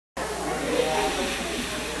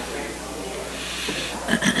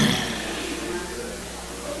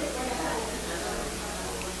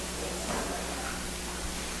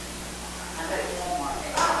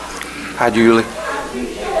Hi, Julie.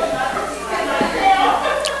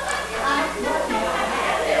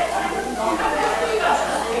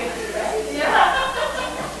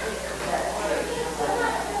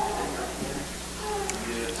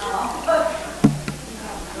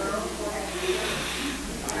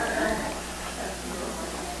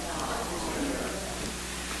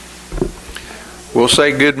 We'll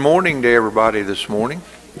say good morning to everybody this morning.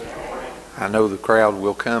 I know the crowd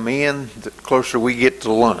will come in the closer we get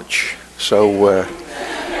to lunch, so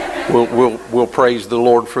we'll praise the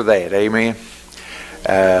Lord for that. Amen.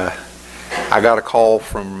 I got a call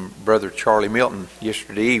from Brother Charlie Milton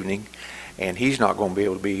yesterday evening, and he's not going to be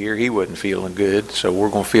able to be here. He wasn't feeling good, so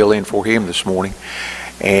we're going to fill in for him this morning.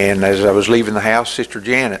 And as I was leaving the house, Sister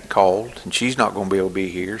Janet called, and she's not going to be able to be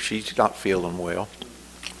here. She's not feeling well,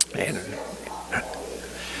 and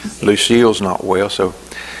Lucille's not well, so,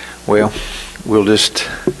 well, we'll just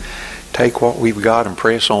take what we've got and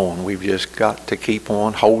press on. We've just got to keep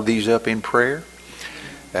on, hold these up in prayer.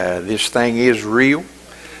 This thing is real.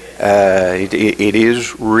 It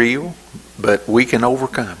is real, but we can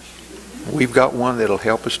overcome. We've got one that'll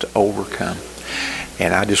help us to overcome.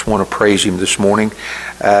 And I just want to praise Him this morning.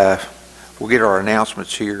 We'll get our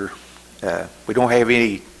announcements here. We don't have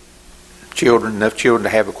any children, enough children to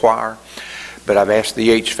have a choir. But I've asked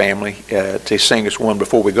the H family to sing us one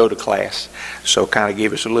before we go to class. So kind of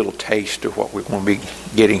give us a little taste of what we're going to be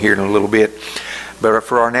getting here in a little bit. But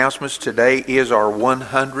for our announcements, today is our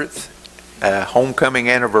 100th homecoming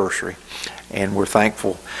anniversary. And we're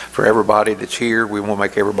thankful for everybody that's here. We want to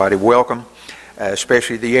make everybody welcome,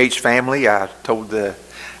 especially the H family. I told the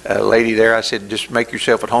lady there, I said, just make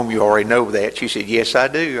yourself at home. You already know that. She said, yes, I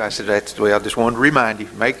do. I said, that's the way. I just wanted to remind you,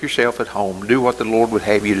 make yourself at home. Do what the Lord would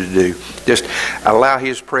have you to do. Just allow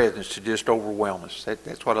His presence to just overwhelm us.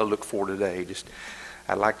 That's what I look for today.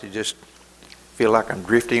 I'd like to just feel like I'm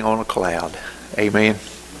drifting on a cloud. Amen.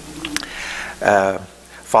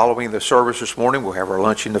 Following the service this morning, we'll have our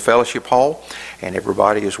lunch in the fellowship hall, and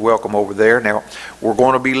everybody is welcome over there. Now, we're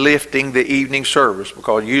going to be lifting the evening service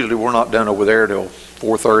because usually we're not done over there till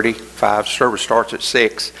 4:30. 5 service starts at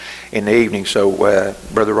 6 in the evening. So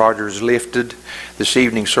Brother Rogers lifted this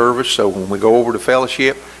evening service. So when we go over to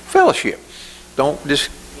fellowship.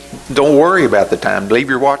 Don't worry about the time. Leave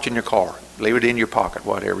your watch in your car. Leave it in your pocket,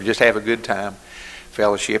 whatever. Just have a good time,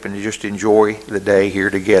 fellowship, and just enjoy the day here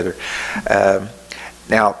together.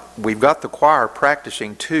 Now, we've got the choir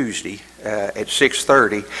practicing Tuesday at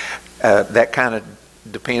 6:30. That kind of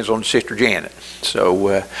depends on Sister Janet.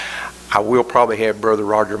 So I will probably have Brother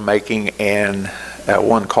Roger making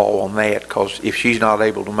one call on that, because if she's not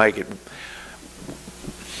able to make it,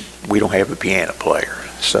 we don't have a piano player.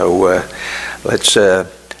 So let's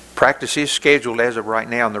practice is scheduled as of right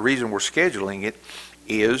now, and the reason we're scheduling it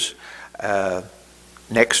is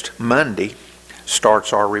next Monday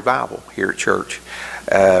starts our revival here at church.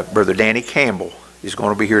 Brother Danny Campbell is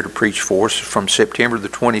going to be here to preach for us from September the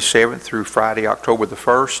 27th through Friday, October the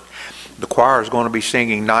 1st. The choir is going to be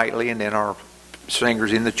singing nightly, and then our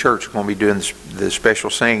singers in the church are going to be doing the special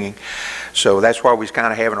singing. So that's why we're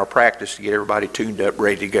kind of having our practice to get everybody tuned up,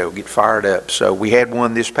 ready to go, get fired up. So we had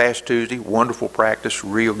one this past Tuesday, wonderful practice,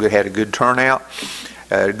 real good, had a good turnout,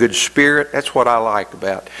 a good spirit. That's what I like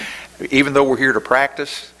about it. Even though we're here to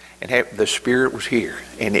practice, and the Spirit was here,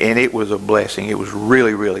 and it was a blessing. It was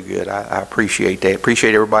really, really good. I appreciate that.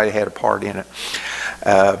 Appreciate everybody that had a part in it.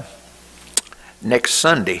 Next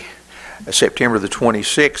Sunday, September the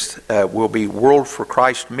 26th, will be World for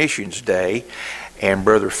Christ Missions Day, and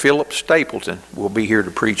Brother Philip Stapleton will be here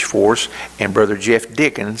to preach for us, and Brother Jeff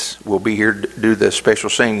Dickens will be here to do the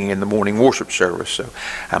special singing in the morning worship service. So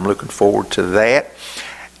I'm looking forward to that.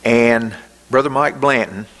 And Brother Mike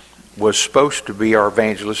Blanton was supposed to be our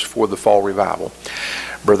evangelist for the fall revival.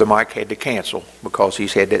 Brother Mike had to cancel because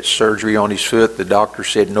he's had that surgery on his foot. The doctor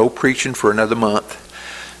said no preaching for another month.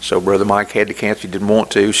 So Brother Mike had to cancel. He didn't want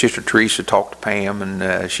to. Sister Teresa talked to Pam,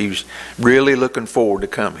 and she was really looking forward to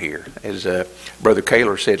come here. As Brother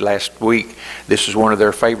Kaler said last week, this is one of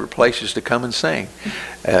their favorite places to come and sing.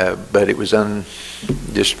 But it was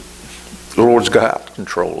just the Lord's got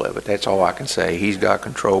control of it. That's all I can say. He's got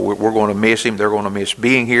control. We're going to miss him. They're going to miss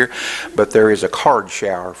being here. But there is a card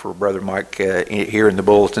shower for Brother Mike here in the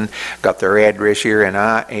bulletin. Got their address here, and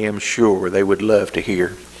I am sure they would love to hear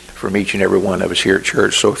from each and every one of us here at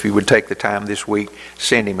church. So if you would take the time this week,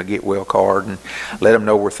 send him a get well card and let him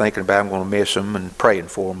know we're thinking about him, going to miss him, and praying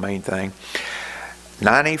for him, main thing.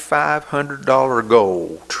 $9,500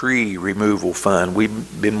 goal tree removal fund.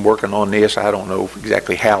 We've been working on this, I don't know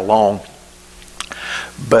exactly how long,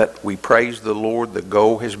 but we praise the Lord, the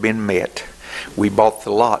goal has been met. we bought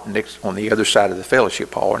the lot next on the other side of the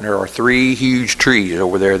fellowship hall, and there are 3 huge trees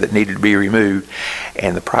over there that needed to be removed,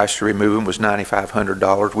 and the price to remove them was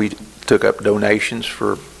 $9,500. We took up donations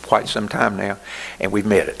for quite some time now, and we've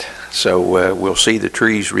met it. So we'll see the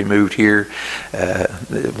trees removed here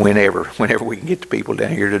whenever we can get the people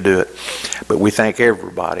down here to do it. But we thank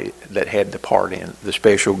everybody that had the part in the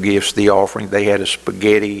special gifts, the offering. They had a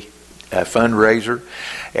spaghetti fundraiser.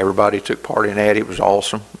 Everybody took part in that. It was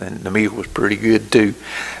awesome, and the meal was pretty good too.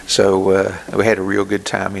 So we had a real good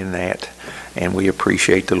time in that, and we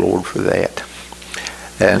appreciate the Lord for that.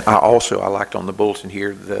 And I liked on the bulletin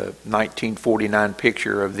here the 1949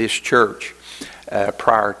 picture of this church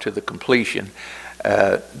prior to the completion.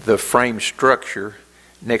 The frame structure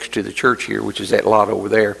next to the church here, which is that lot over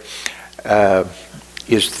there,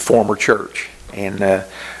 is the former church. And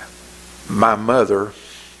my mother,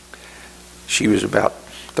 she was about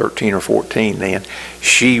 13 or 14 then,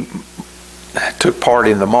 she took part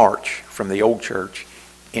in the march from the old church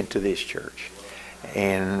into this church.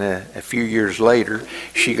 And a few years later,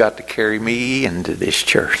 she got to carry me into this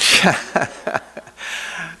church.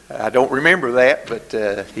 I don't remember that, but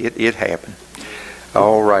it happened.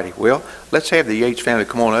 All righty. Well, let's have the Yates family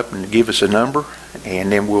come on up and give us a number, and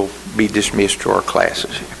then we'll be dismissed to our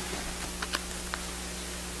classes.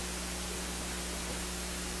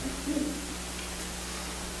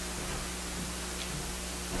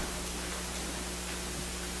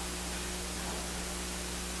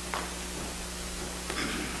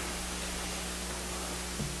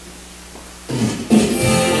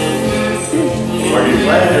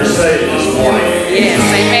 Glad you're saved this morning. Yes,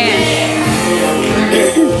 amen.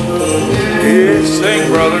 Yes, sing,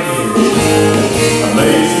 brother.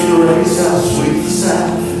 Amazing grace, how sweet the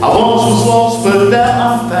sound. I once was lost, but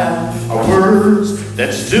now I'm found. Are words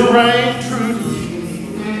that still ring true to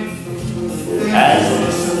me. As I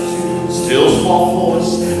listen to still small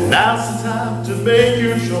voice, now's the time to make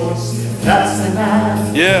your choice. That's the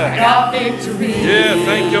night. I got victory. Yeah,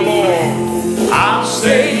 thank you, Lord. I'm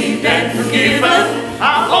saved and forgiven.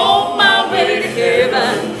 I'm on my way to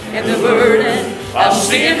heaven, and the burden of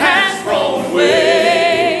sin has rolled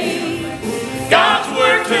away. God's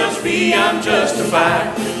word tells me I'm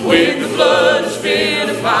justified when the blood has been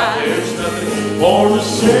applied. There's nothing more to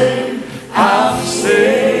say. I'm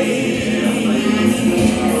saved.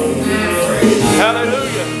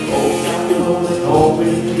 Hallelujah. Oh,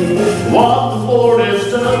 what the Lord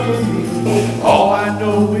has done with me. All I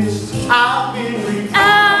know is I've been redeemed.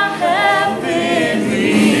 I have been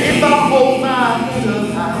redeemed. If I hold my head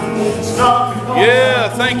up high, it's not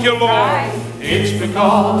because thank you, Lord. It's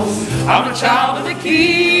because I'm a child of the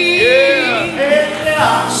King. Yeah.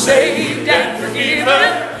 I'm saved and forgiven.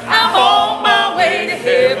 I'm on my way to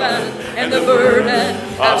heaven, and the burden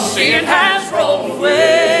of sin has rolled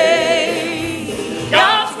away.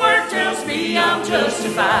 God's word tells me I'm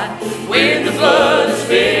justified when the blood has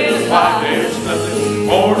been applied. There's nothing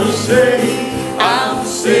more to say. I'm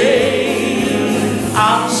saved.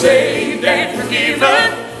 I'm saved and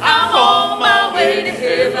forgiven. I'm on my way to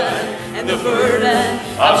heaven, and the burden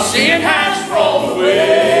of sin has rolled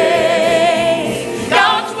away.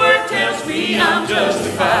 God's word tells me I'm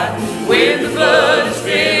justified when the blood has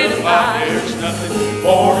been applied. There's nothing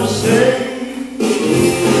more to say.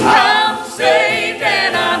 I'm saved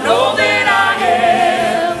and I know that I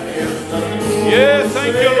am. Yeah,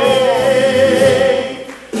 thank you, Lord.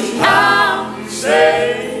 I'm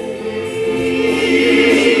saved.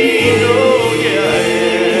 Oh, yeah.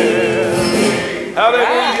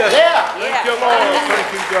 Hallelujah. Thank you, Lord. Thank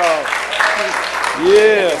you, God.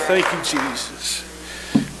 Yeah, thank you, Jesus.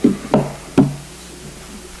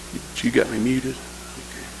 You got me muted.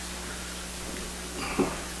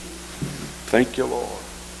 Thank you, Lord.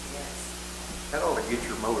 That ought to get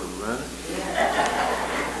your motor running.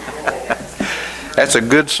 That's a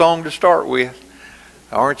good song to start with.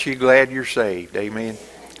 Aren't you glad you're saved? Amen.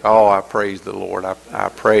 Oh, I praise the Lord. I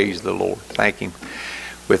praise the Lord. Thank Him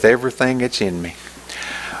with everything that's in me.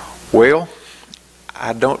 Well,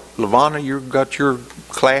 LaVonna, you've got your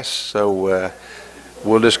class, so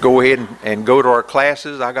we'll just go ahead and go to our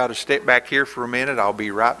classes. I got to step back here for a minute. I'll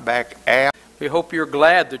be right back out. We hope you're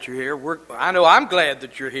glad that you're here. I know I'm glad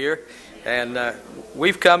that you're here, and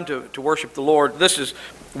we've come to worship the Lord. This is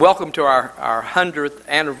welcome to our 100th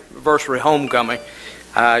anniversary homecoming.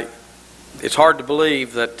 It's hard to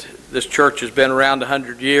believe that this church has been around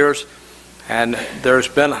 100 years, and there's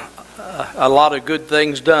been a lot of good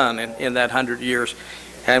things done in that 100 years,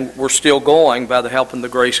 and we're still going by the help and the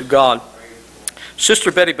grace of God.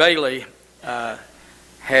 Sister Betty Bailey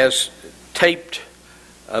has taped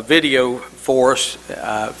a video for us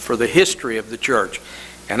for the history of the church,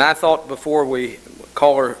 And I thought before we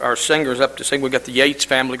call our singers up to sing, we got the Yates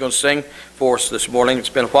family going to sing for us this morning. It's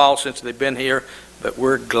been a while since they've been here, but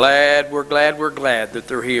we're glad that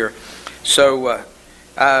they're here. So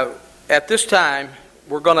at this time,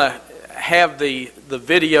 we're going to have the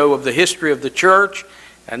video of the history of the church,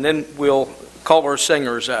 and then we'll call our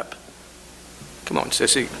singers up. Come on,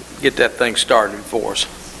 Sissy, get that thing started for us.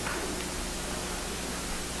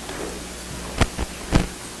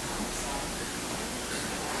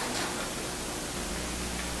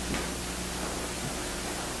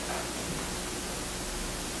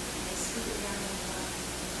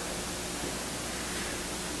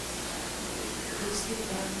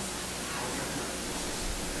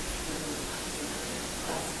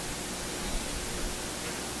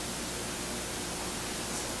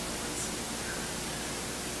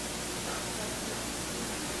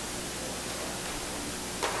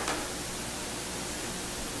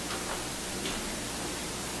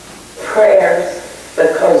 Prayers,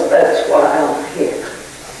 because that's why I'm here.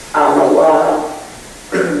 I'm alive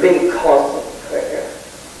because of prayer.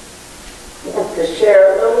 I want to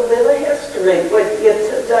share a little bit of history with you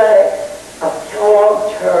today of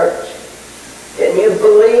Kellogg Church. Can you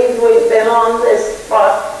believe we've been on this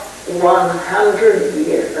spot 100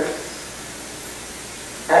 years?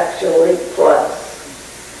 Actually, plus.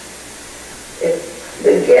 It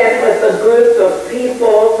began with a group of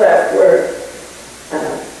people that were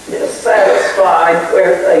dissatisfied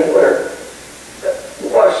where they were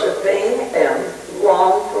worshiping and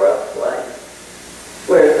longed for a place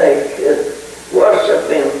where they could worship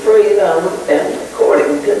in freedom and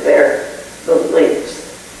according to their beliefs.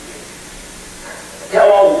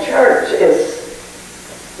 Kellogg Church is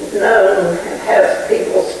known and has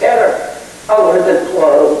people scattered over the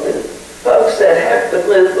globe, and folks that have to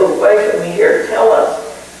move away from here tell us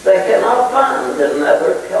they cannot find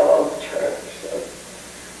another Kellogg Church.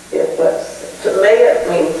 To me, it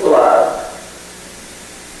means love.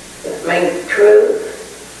 It means truth.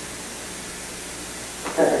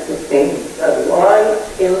 It means a light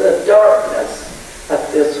in the darkness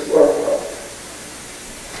of this world.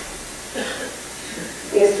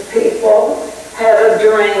 These people had a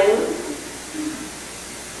dream,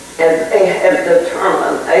 and they had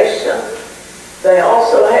determination. They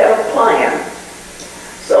also had a plan.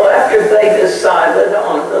 So after they decided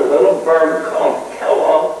on the little bird called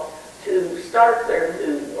Kellogg to start their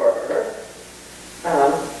new work,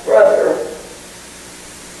 Brother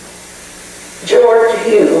George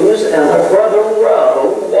Hughes and Brother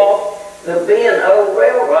Rowe walked the B&O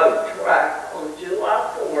Railroad track on July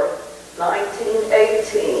 4th,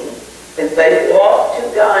 1918, and they walked to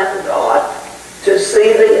Dyandotte to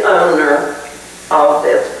see the owner of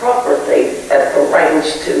this property and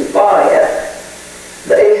arranged to buy it.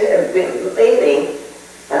 They had been meeting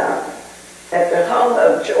at the home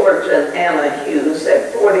of George and Anna Hughes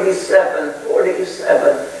at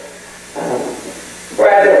 4747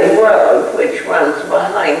 Bradley Road, which runs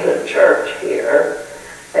behind the church here.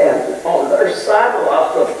 And on their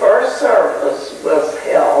sidewalk, the first service was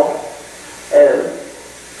held. And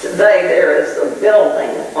today there is a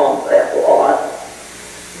building on that lot.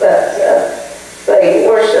 But they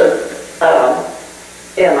worshiped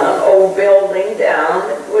in an old building down,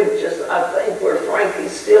 which is, I think, where Frankie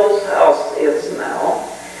Steele's house is now.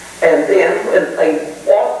 And then when they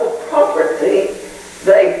bought the property,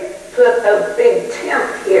 they put a big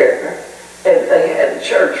tent here, and they had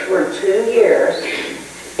church for 2 years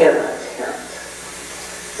in a tent.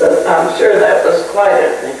 So I'm sure that was quite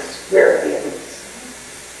an experience.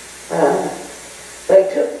 They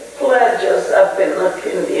took pledges up in the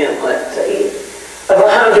community of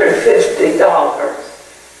 $150.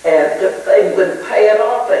 And they would pay it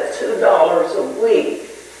off at $2 a week.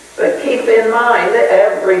 But keep in mind, the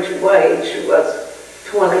average wage was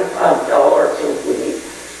 $25 a week.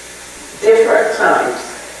 Different times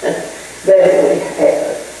than we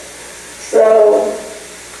had. So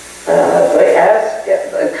they asked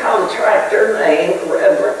the contractor named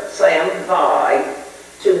Reverend Sam Vye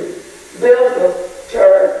to build the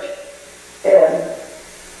church, and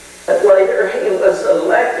later he was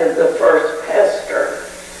elected the first pastor.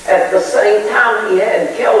 At the same time, he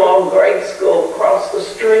had Kellogg Grade School across the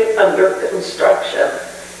street under construction.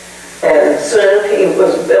 And soon he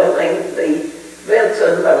was building the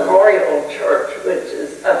Vincent Memorial Church, which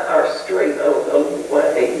is up our street a little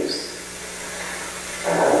ways.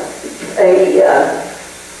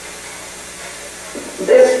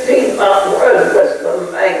 This Piedmont Road was the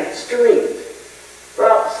main street.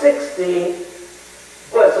 Route 60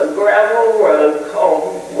 was a gravel road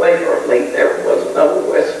called Waver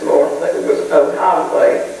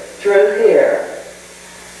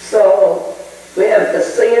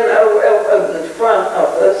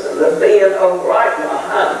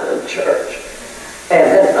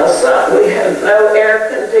we had no air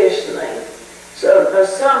conditioning. So in the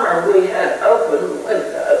summer, we had open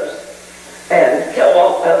windows. And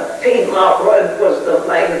Kellogg, Piedmont Road was the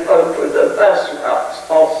main road for the bus routes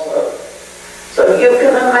also. So you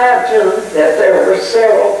can imagine that there were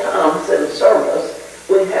several times in service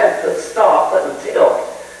we had to stop until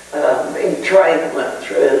the train went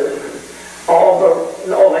through. All the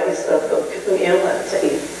noise of the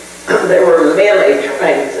community. There were many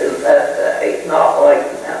trains in that day, not like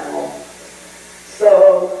now.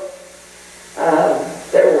 So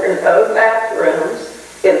there were no bathrooms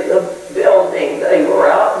in the building. They were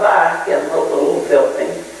out back in the little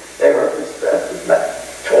building. There were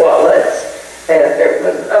toilets, and there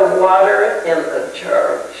was no water in the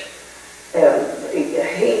church. And the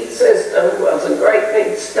heat system was a great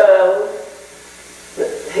big stove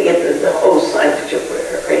that heated the whole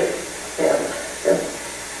sanctuary. And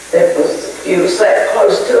it was, you sat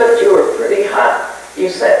close to it, you were pretty hot. You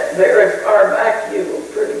sat very far back, you were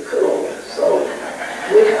pretty cool. So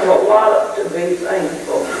we have a lot to be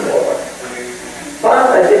thankful for.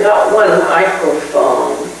 Finally, they got one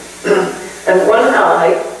microphone. And one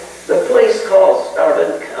night, the police calls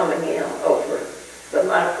started coming in over the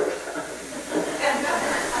microphone.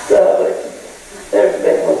 So there's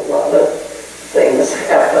been a lot of things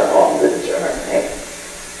happen on the journey.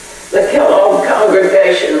 The Kellogg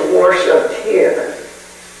congregation worshiped here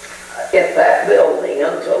in that building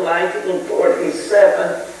until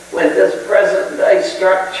 1947, when this present-day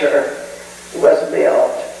structure was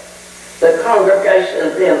built. The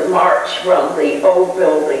congregation then marched from the old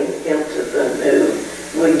building into the new.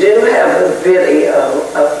 We do have a video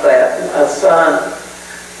of that. My son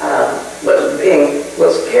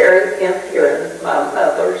was carried in here in my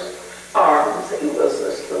mother's arms. He was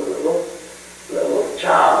just a little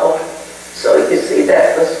child. So you see,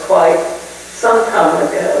 that was quite some time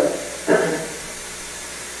ago.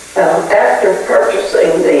 After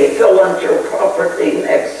purchasing the Fillinger property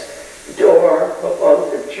next door below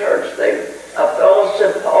the church, a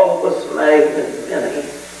fellowship hall was made and many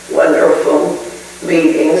wonderful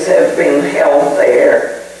meetings have been held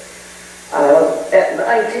there. At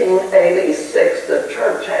 1986, the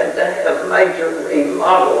church had to have major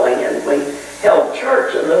remodeling, and we held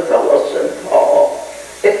church in the fellowship hall.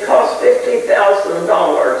 It cost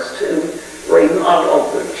 $50,000 to remodel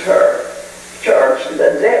the church.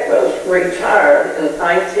 The debt was retired in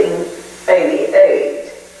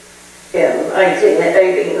 1988. In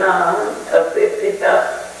 1989, a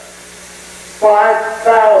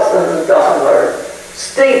 $5,000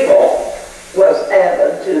 steeple was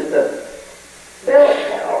added to the bell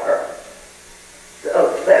tower. So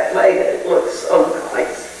that made it look so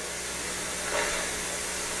nice.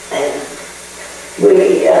 And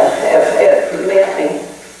we have had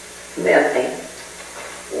many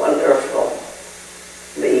wonderful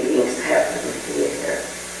meetings happen here.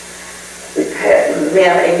 We've had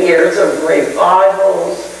many years of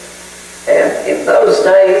revivals, and in those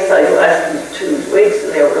days they lasted 2 weeks,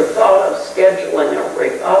 and they were thought of scheduling a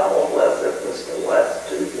revival as it was to last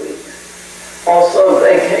 2 weeks. Also,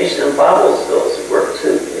 vacation Bible schools were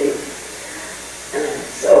 2 weeks. And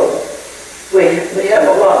so we have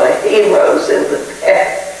a lot of heroes in the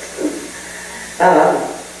past.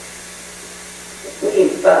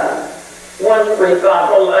 One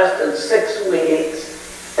revival lasted 6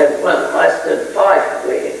 weeks, and one lasted 5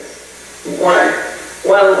 weeks. One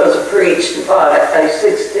was preached by a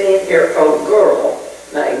 16-year-old girl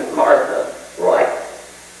named Martha Wright,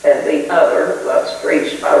 and the other was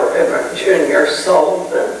preached by Reverend Junior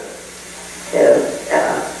Sullivan. And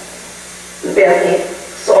many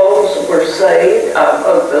souls were saved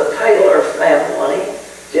of the Taylor family,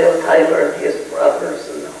 Jim Taylor and his brothers,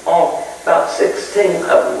 and all. About 16 of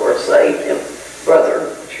them were saved in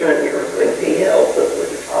Brother Junior when he held the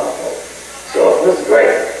revival. So it was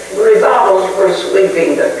great. Revivals were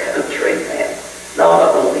sweeping the country, and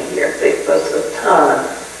not only here. It was a time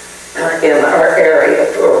in our area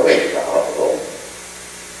for revival.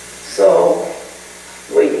 So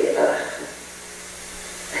we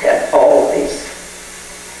have always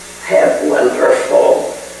had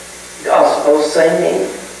wonderful gospel singing,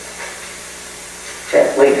 and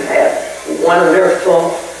we've had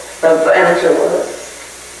wonderful evangelists,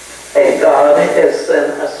 and God has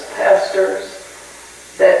sent us pastors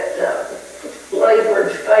that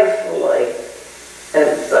labored faithfully,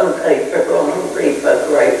 and someday they're going to reap a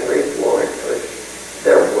great reward for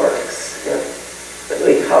their works. And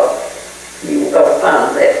we hope you will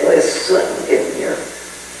find that list soon in your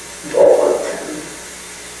bulletin.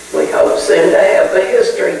 We hope soon to have the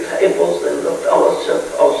history tables in the fellowship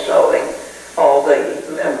hall showing all the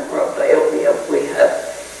memorabilia we have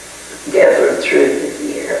gathered through the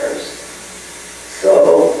years.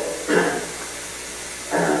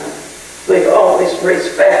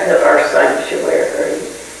 respected our sanctuary.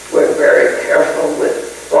 We're very careful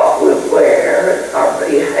with what we wear and our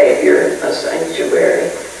behavior in the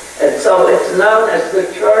sanctuary. And so it's known as the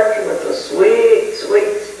church with a sweet,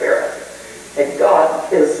 sweet spirit. And God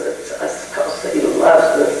visits us because he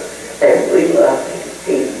loves us and we love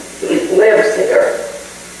him. He lives here.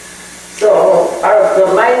 So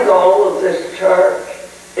the main goal of this church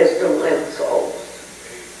is to win souls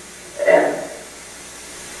and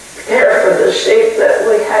care for the sheep that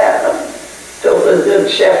we have till the good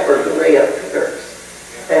shepherd reappears.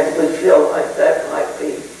 And we feel like that might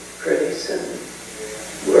be pretty soon.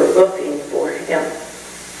 We're looking for him.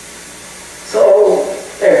 So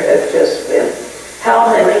there have just been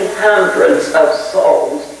how many hundreds of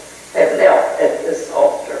souls have knelt at this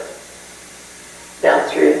altar? Down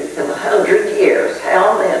through in 100 years,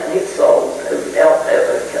 how many souls have knelt at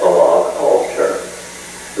a Kellogg altar?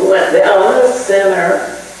 Went down the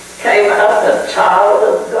center, came out a child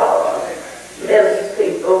of God. Many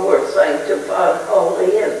people were sanctified,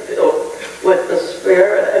 holy, and filled with the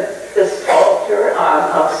Spirit at this altar.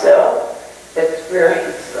 I myself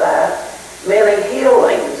experienced that. Many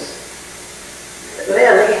healings.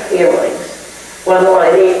 One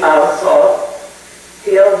lady I saw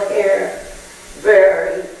healed here,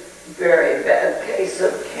 very, very bad case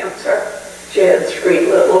of cancer. She had 3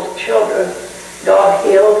 little children. God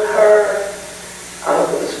healed her. I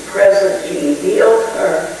was present. He healed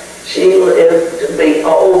her. She lived to be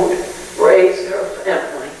old, raised her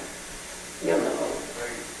family,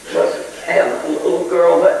 and a little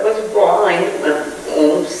girl that was blind went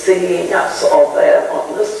home seeing. I saw that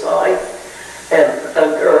on the site. And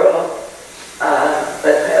a girl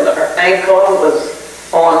that had her ankle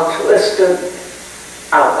was on twisted.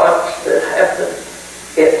 I watched it happen.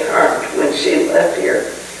 It turned when she left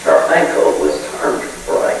here. Her ankle was turned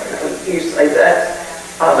right. And you say that,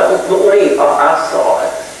 I don't believe I saw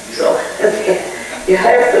it. So you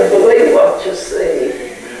have to believe what you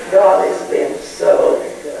see. God has been so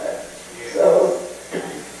good. So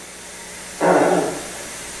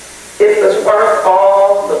it was worth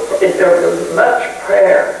all there was much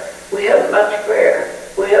prayer. We had much prayer.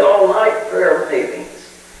 We had all-night prayer meetings.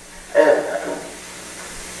 And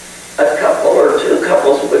a couple or 2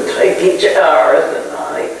 couples would take each hour of the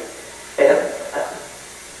night and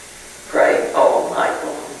pray all night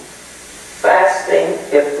long. Fasting,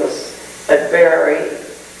 it was a very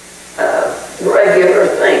regular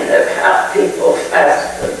thing that how people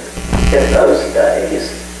fasted in those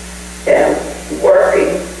days. And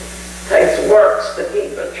working takes works to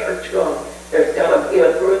keep a church going. There's got to be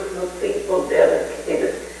a group of people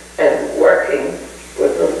dedicated and working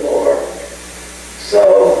with the Lord.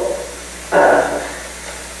 So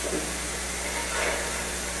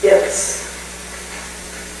it's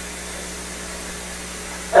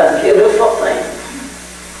a beautiful thing.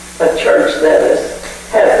 A church that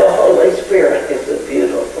has the Holy Spirit is a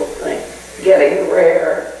beautiful thing. Getting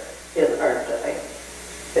rare in our day.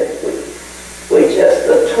 We just,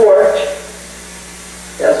 the torch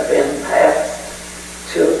has been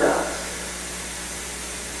passed to us.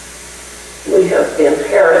 We have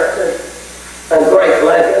inherited a great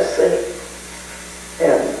legacy,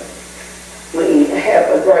 and we have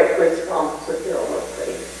a great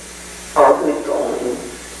responsibility. Are we going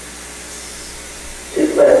to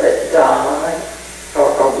let it die, or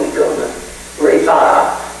are we going to refire?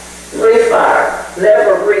 Refire,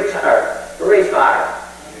 never retire, refire.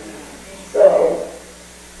 So,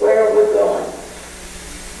 where are we going?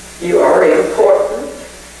 You are important.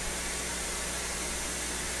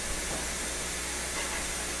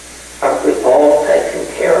 Are we all taking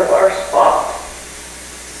care of our spot?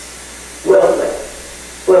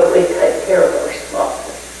 Will we take care of our spot?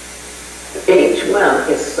 Each one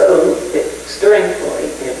is so extremely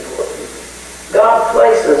important. God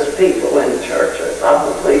places people in churches,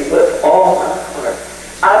 I believe, with all my heart.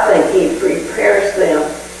 I think he prepares them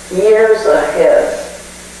years ahead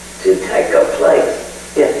to take a place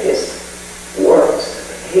in his works.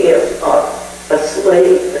 He is not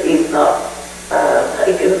asleep. He's not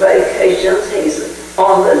taking vacations. He's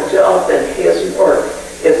on the job, and his work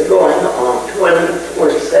is going on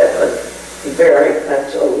 24/7, very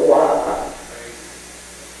much alive.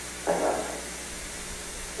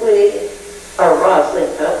 We are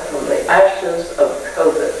rising up from the ashes of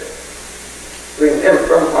COVID.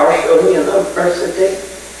 Remember, Marshall University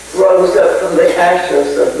rose up from the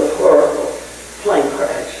ashes of the horrible plane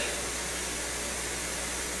crash.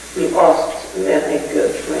 We lost many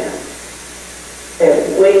good friends.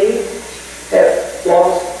 And we have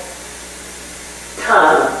lost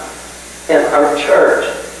time in our church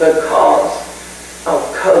because of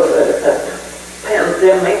COVID, a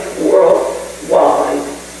pandemic worldwide.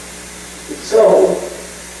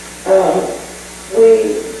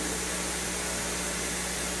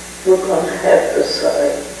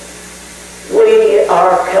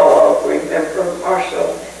 are Kellogg. Remember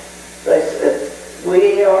Marshall? They said,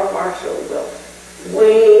 we are Marshallville.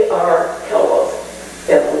 We are Kellogg.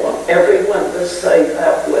 And I want everyone to say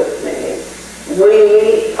that with me.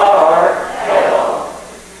 We are Kellogg.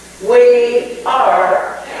 We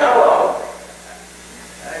are Kellogg.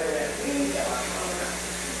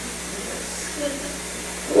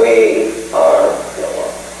 We are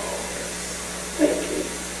Kellogg. Thank you.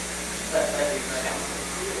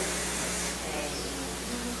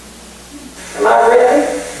 Am I ready?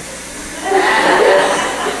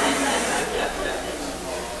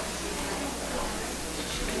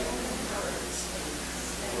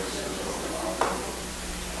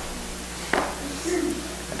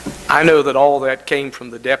 I know that all that came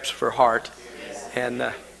from the depths of her heart,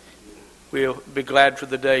 and we'll be glad for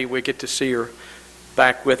the day we get to see her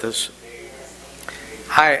back with us.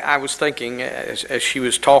 I was thinking, as she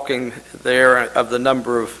was talking there, of the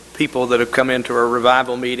number of people that have come into our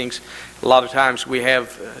revival meetings. A lot of times we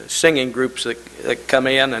have singing groups that come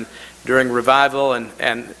in and during revival,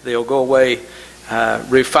 and they'll go away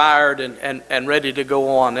refired and ready to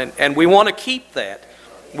go on. And we want to keep that.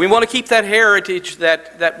 We want to keep that heritage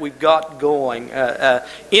that we've got going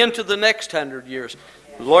into the next 100 years.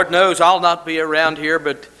 The Lord knows I'll not be around here,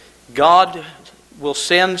 but God will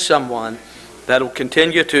send someone that will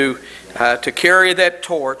continue to carry that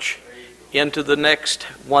torch into the next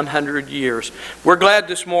 100 years. We're glad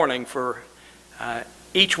this morning for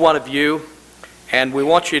each one of you, and we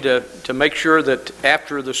want you to make sure that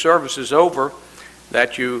after the service is over,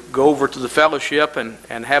 that you go over to the fellowship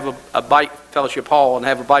and have a bite, fellowship hall, and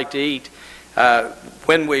have a bite to eat.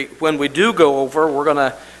 When we do go over, we're going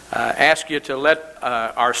to ask you to let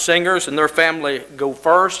our singers and their family go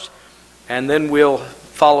first, and then we'll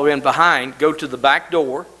follow in behind. Go to the back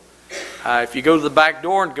door. If you go to the back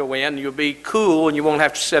door and go in, you'll be cool and you won't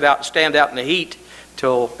have to stand out in the heat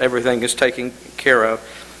till everything is taken care of.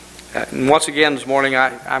 And once again this morning,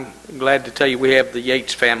 I'm glad to tell you we have the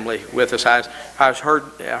Yates family with us. I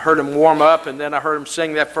heard them warm up, and then I heard them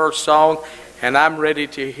sing that first song, and I'm ready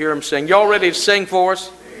to hear them sing. Y'all ready to sing for us?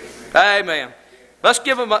 Amen. Let's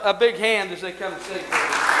give them a big hand as they come and sing for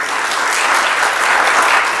us.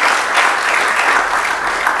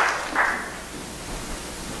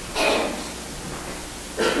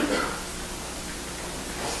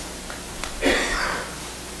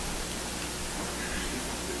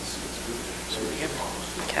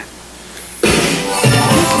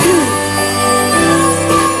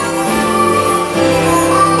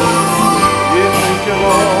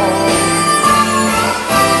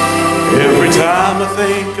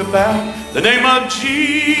 About the name of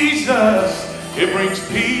Jesus, it brings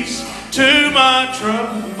peace to my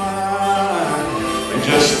troubled mind. And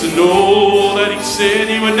just to know that He said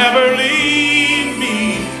He would never leave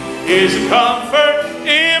me is a comfort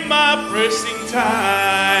in my pressing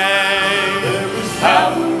time. There is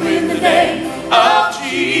power in the name of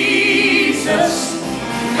Jesus,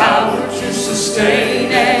 power to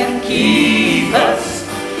sustain and keep us.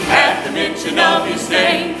 At the mention of His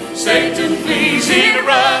name, Satan flees in a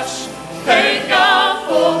rush. Thank God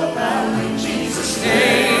for the power in Jesus'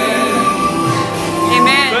 name.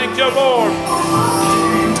 Amen. Thank you, Lord.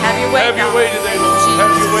 Have your way, Have your way today, Lord.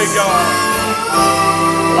 Have your way, God.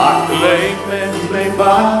 Like the lame man who lay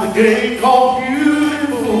by the gate called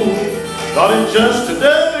Beautiful, thought it just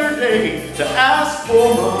another day to ask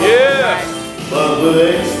for my Yes. But with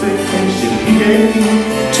expectation he gave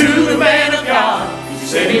to the man of God, who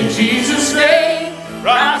said in Jesus' name,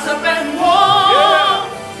 rise up and walk.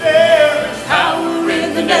 There is power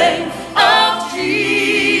in the name of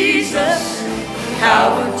Jesus,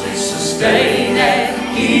 power to sustain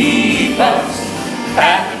and keep us.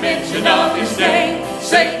 At the mention of His name,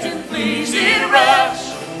 Satan flees in a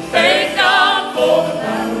rush. Thank God for the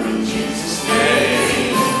power in Jesus'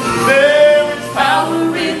 name. There is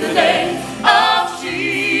power in the name of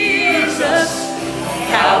Jesus,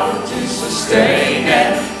 power to sustain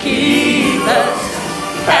and keep us.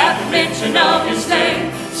 At the mention of His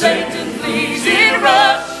name, Satan flees in a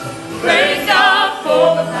rush. Thank God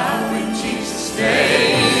for the power in Jesus'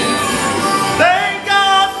 name. Thank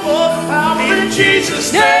God for the power in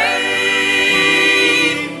Jesus' name.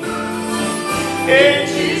 In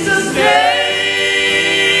Jesus' name.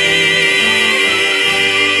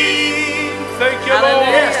 Thank you, Lord.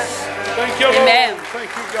 Hallelujah. Thank you, Lord. Amen.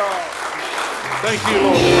 Thank you, God. Thank you,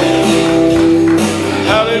 Lord.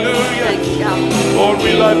 Hallelujah. Thank you, God. Lord,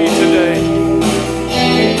 we love you today.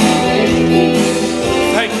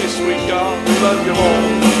 Thank you, sweet God. We love you, Lord.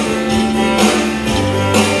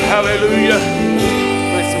 Hallelujah.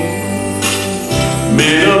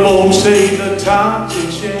 Men won't say the times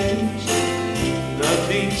have changed.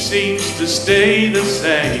 nothing seems to stay the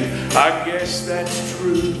same. I guess that's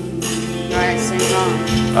true. All right, sing on.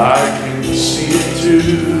 I can see it too.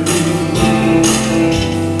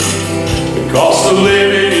 The cost of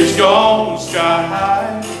living is gone sky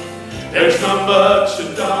high. There's not much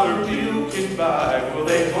a dollar bill can buy. Will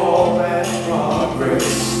they call that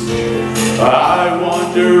progress? I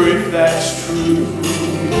wonder if that's true.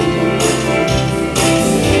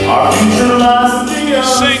 Our future lies in the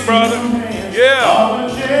Sing, brother. Yeah.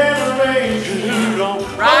 of a generation who don't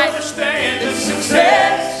understand that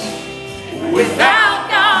success without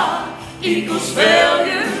God equals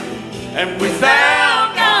failure, and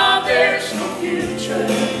without God there's no future.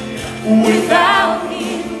 Without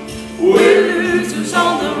Him, we're losers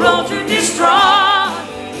on the road to destruction.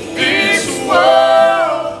 This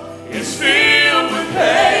world is filled with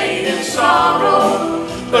pain and sorrow,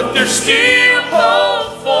 but there's still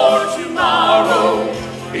hope for tomorrow.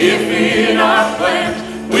 If in our plans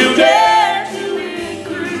we'll dare to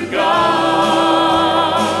include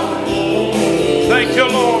God. Thank you,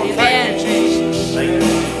 Lord. Amen. Thank you, Jesus.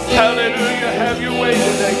 Hallelujah. Have your way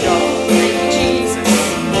today, God. Thank you, Jesus.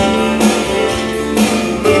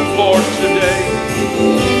 Move, Lord, today.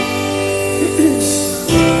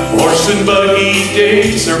 Horse and buggy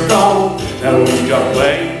days are gone. Now we've got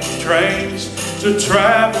planes, trains to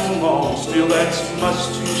travel on. Still, that's much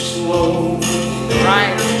too slow.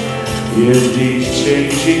 Right. In these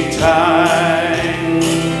changing times,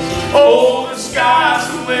 oh, the sky's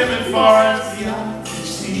the limit far as the eye can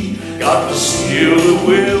see. Got the skill, the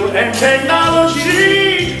will, and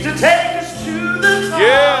technology to take us to the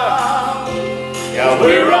top. Yeah,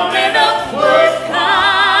 we're on an upward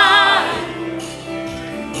climb.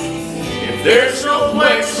 If there's no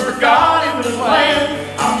place for God in the plan,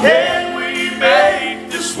 how can we make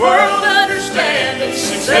this world understand that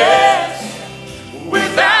success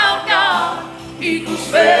without God equals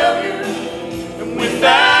failure, and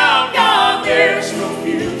without God there's no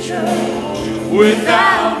future.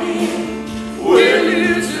 Without Him, we're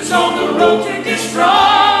losers on the road to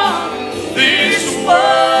destruction. This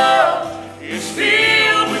world is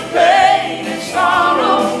filled with pain and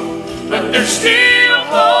sorrow, but there's still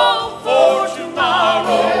hope for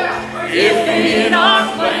tomorrow. If in our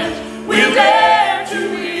plans we'll dare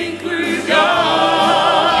to include God.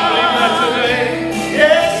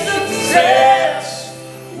 Yes, success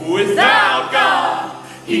without God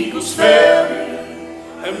equals failure,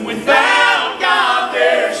 and without God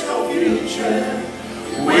there's no future.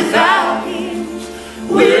 Without Him,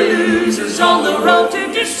 we're losers on the road to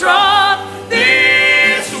destruction.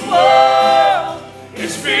 This world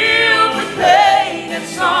is filled with pain and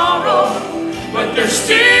sorrow, but there's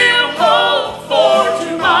still hope for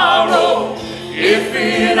tomorrow. If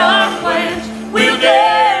in our plans we'll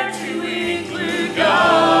dare to include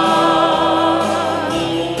God.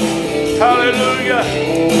 Hallelujah.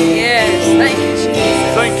 Yes, thank you,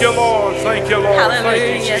 Jesus. Thank you, Lord. Thank you, Lord. Thank you,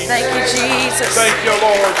 Hallelujah. Jesus. Thank you, Jesus. Thank you,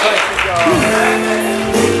 Lord. Thank you, God.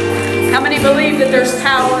 How many believe that there's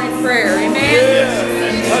power in prayer? Amen.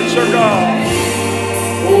 Yes. Touch our God.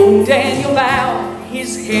 Oh, Daniel bowed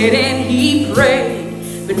his head and he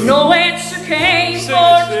prayed, but no answer came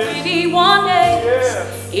for 21 days.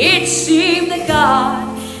 It seemed that God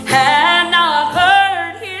had not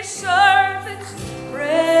heard his servant's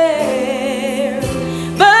prayer.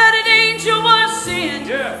 But an angel was sent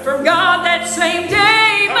from God that same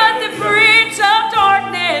day, but the prince of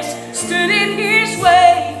darkness stood in his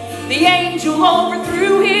way. The angel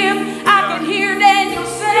overthrew him. I can hear Daniel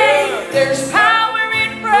say, there's power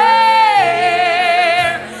in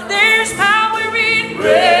prayer. There's power in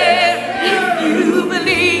prayer. If you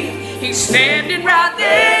believe, He's standing right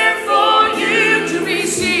there for you to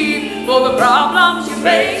receive. For the problems you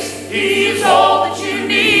face, He is all that you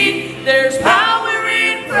need. There's power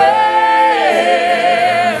in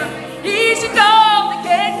prayer. He's a God that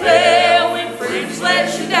can fail when friends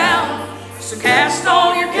let you down. So cast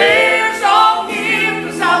all your cares on Him,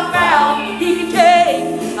 'cause I've found He can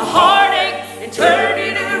take a heartache and turn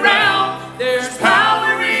it around. There's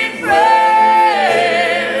power in prayer.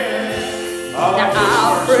 Now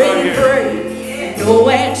I'll pray and pray, and no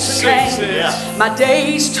answer came. My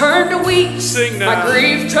days turned to weeks, my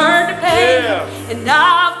grief turned to pain, and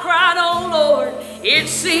I've cried, oh Lord, it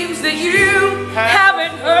seems that you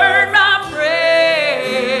haven't heard my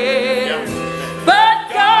prayer. But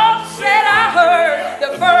God said I heard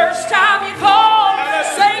the first time you called.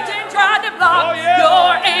 Satan tried to block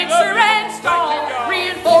your answer and stall.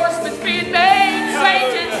 Reinforcements being made,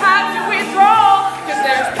 Satan's had to withdraw, 'cause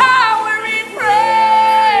there's power in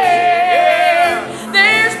prayer.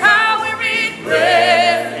 There's power in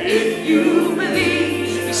prayer. If you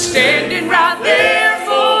believe, He's standing right there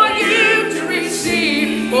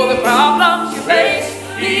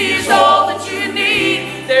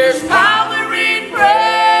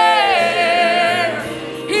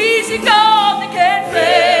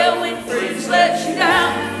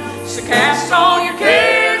cast all your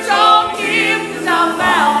cares on him, 'cause I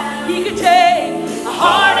found he could take a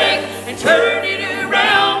heartache and turn it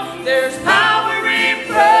around. There's power in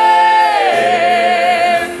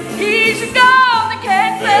prayer. He's a God that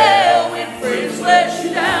can't fail when friends let you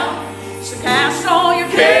down. So cast all your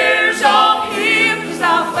cares on him, 'cause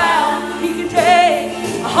I found he can take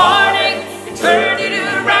a heartache and turn it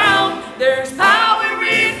around. There's power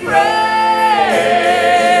in prayer.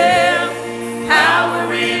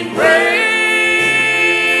 Power in prayer.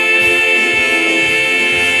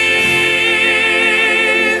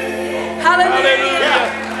 Hallelujah.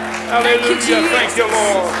 Hallelujah. Thank you,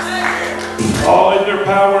 Lord. Oh, is there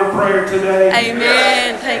power in prayer today?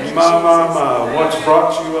 Amen. Thank you, My. What's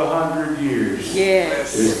brought you 100 years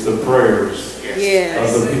Yes. is the prayers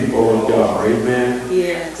Yes. of the people of God. Amen.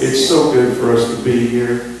 Yes. It's so good for us to be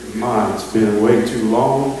here. It's been way too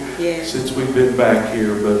long Yes. since we've been back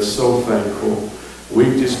here, but so thankful.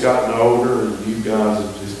 We've just gotten older, and you guys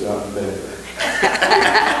have just gotten better.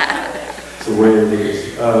 It's the way it is.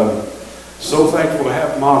 So thankful to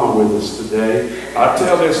have Mama with us today. I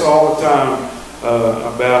tell this all the time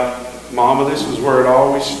about Mama. This is where it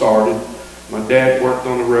always started. My dad worked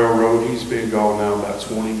on the railroad. He's been gone now about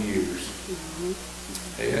 20 years.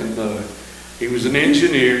 And he was an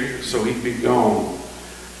engineer, so he'd be gone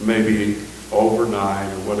maybe overnight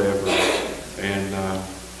or whatever. And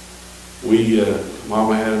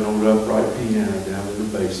Mama had an old upright piano down in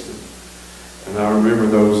the basement. And I remember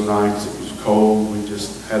those nights, it was cold, we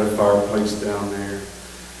just had a fireplace down there.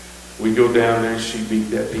 We'd go down there, she'd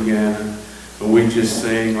beat that piano, and we'd just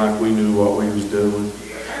sing like we knew what we was doing.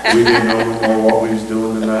 We didn't know no more what we was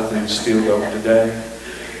doing than nothing, still don't today.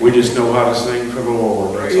 We just know how to sing for the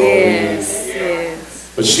Lord, that's all we do. Yes.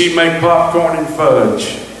 But she'd make popcorn and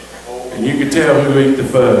fudge, and you could tell who ate the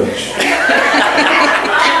fudge.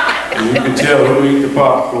 And you could tell who ate the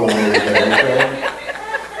popcorn every day, okay?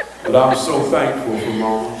 But I'm so thankful for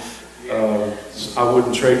Mama. I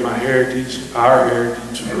wouldn't trade my heritage, our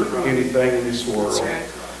heritage, for anything in this world.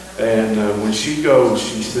 And when she goes,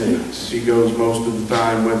 she sings. She goes most of the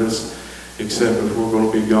time with us, except if we're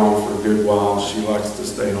going to be gone for a good while. She likes to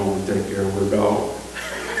stay home and take care of her dog.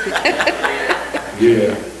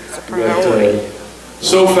 Yeah. But,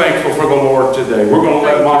 so thankful for the Lord today. We're going to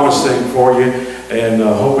let Mama sing for you, and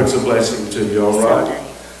hope it's a blessing to you, all right?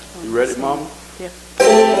 You ready, Mama? Yeah.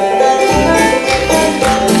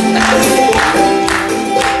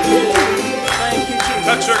 Thank you, Jesus.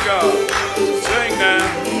 Touch her, God. Sing now.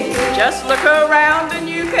 Just look around and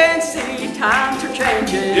you can see times are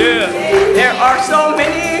changing. Yeah. There are so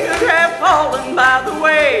many who have fallen by the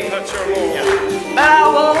way. Touch her, Lord. But I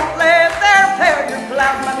won't let their failure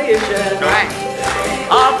cloud my vision. Right.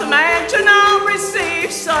 Of the mansion I'll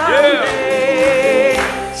receive someday.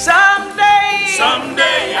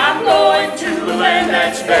 Someday I'm going to a land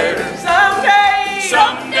that's better.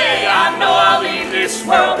 Someday I know I'll leave this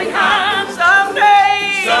world behind. Someday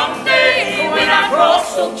when I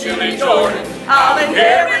cross old chilly Jordan, I'll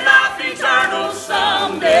inherit life eternal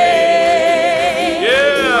someday.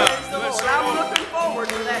 Yeah. I'm looking forward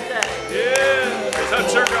to that day. Yeah.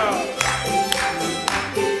 Touch her, God.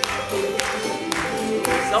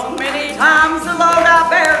 So many times the load I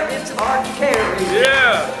bear, it's hard to carry.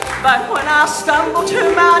 Yeah. But when I stumble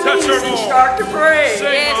to my Touch knees her, and Lord. start to pray,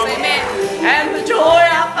 Sing, yes, Mama. amen. And the joy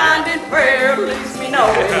I find in prayer leaves me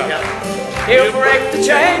knowing He'll break the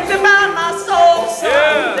chains that bind my soul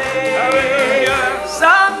someday. Hallelujah.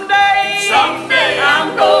 Someday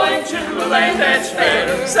I'm going to a land that's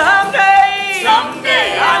better. Someday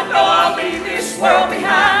I know I'll leave this world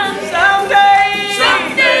behind.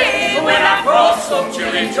 Someday when I cross old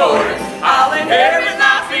chilly Jordan, I'll inherit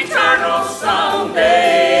life eternal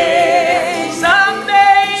someday.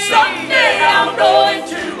 Someday I'm going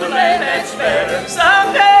to a land that's better.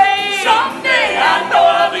 Someday I know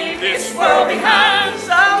I'll leave this world behind.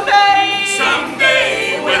 Someday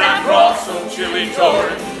when I cross old chilly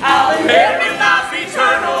Jordan, I'll inherit life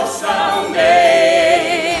eternal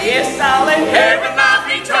someday. Yes, I'll inherit life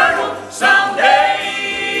eternal someday.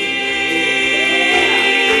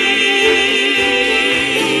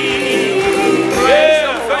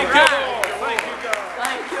 Yeah, thank you, Lord. Thank you, God.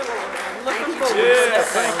 Thank you, Lord. I'm looking forward to Yeah, that.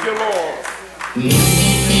 thank you, Lord.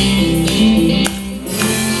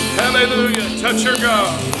 Hallelujah. Touch her, God.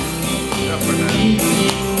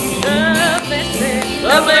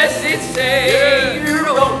 The blessed Savior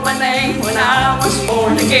wrote my name when I was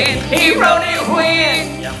born again. He wrote it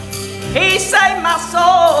when He saved my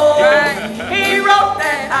soul. He wrote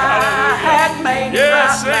that I had made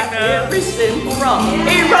Yes, right sing by now. every single wrong.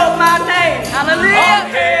 He wrote my name on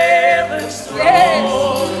heaven's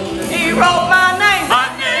throne. He wrote my name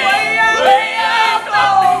way up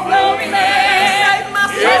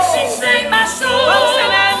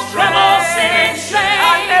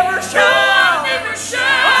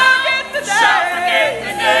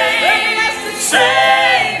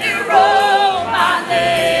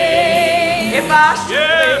I should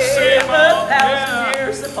Yes, live amen. 1,000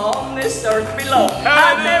 years upon this earth below.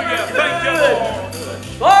 I never Hallelujah. Thank you, could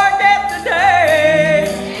Lord. forget the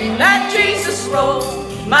day that Jesus wrote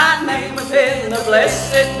my name within the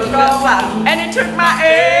blessed book of life, and He took my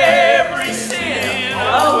every sin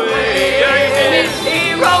away.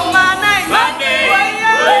 He wrote my name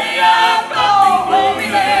way up on holy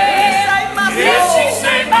day. Yes, He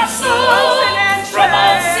saved my soul from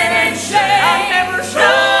all sin and shame. I never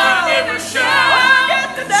shall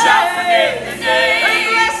forget the day the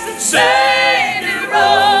blessed Savior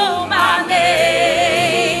wrote my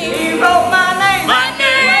name. He wrote my name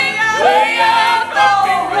way up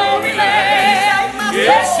on holy day.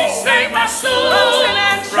 Yes, He saved my soul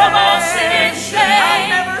from all sin and shame. I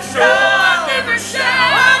never shall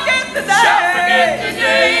forget the day the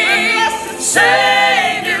blessed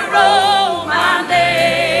Savior wrote my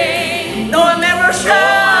name. No, I never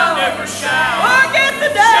shall forget the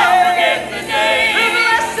day the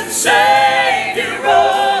blessed Savior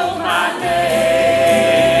wrote my name.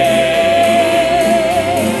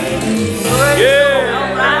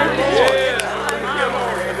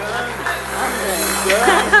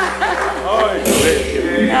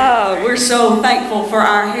 Oh, we're so thankful for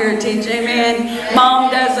our heritage, amen. Mom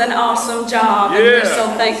does an awesome job, and we're so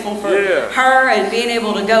thankful for her and being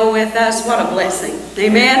able to go with us. What a blessing,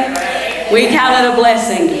 amen. We count it a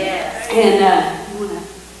blessing. And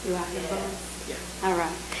all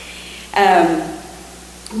right.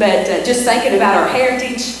 But just thinking about our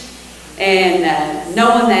heritage and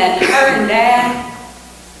knowing that her and Dad,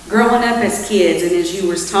 growing up as kids, and as you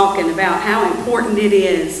were talking about how important it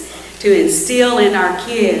is to instill in our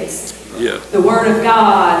kids the Word of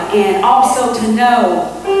God, and also to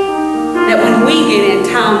know that when we get in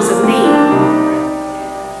times of need,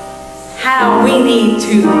 how we need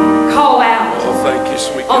to call out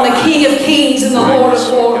on the King of Kings and the Lord of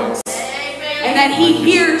Lords, and that He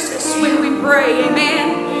hears us when we pray,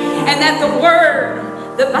 amen, and that the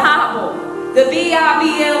Word, the Bible, the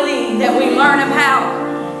Bible that we learn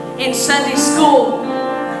about in Sunday school,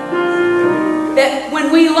 that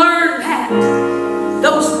when we learn that,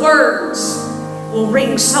 those words will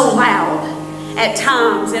ring so loud at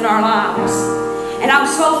times in our lives. And I'm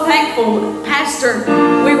so thankful, Pastor,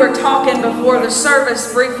 we were talking before the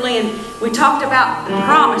service briefly, and we talked about the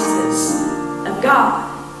promises of God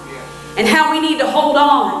and how we need to hold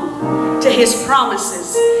on to His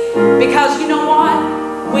promises. Because you know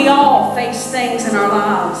what? We all face things in our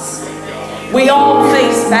lives. We all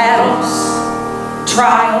face battles,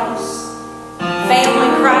 trials, family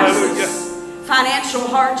crisis, financial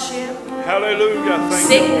hardship,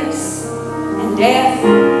 sickness, and death.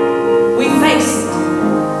 We face it.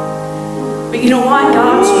 But you know what?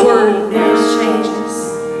 God's Word never changes.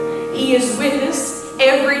 He is with us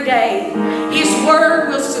every day. His Word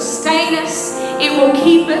will sustain us. It will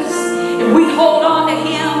keep us. If we hold on to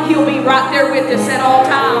Him, He'll be right there with us at all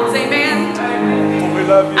times. Amen. We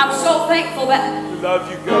love you. I'm so thankful that We love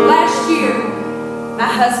you, God. last year, my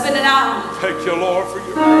husband and I Thank you, Lord, for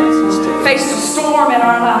your presence. faced a storm in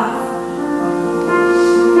our life.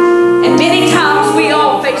 And many times we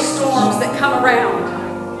all face storms that come around.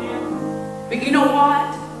 But you know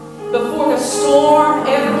what? Before the storm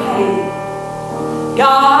ever came,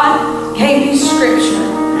 God gave me scripture.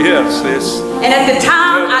 Yes, yes. And at the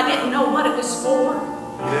time, I didn't know what it was for.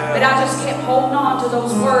 But I just kept holding on to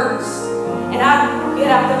those words. And I'd get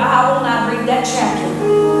out the Bible and I'd read that chapter.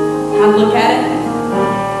 I'd look at it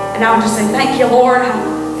and I would just say, thank you, Lord.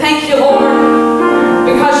 Thank you, Lord.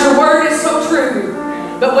 Because your word is so true.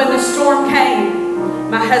 But when the storm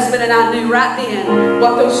came, my husband and I knew right then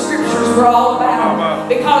what those scriptures were all about.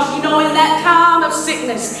 Because, you know, in that time of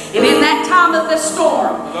sickness and in that time of the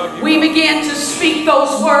storm, we began to speak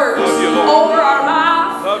those words over our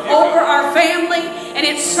life, over our family. And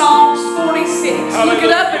it's Psalms 46. Look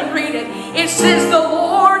it up and read it. It says, the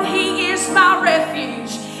Lord, He is my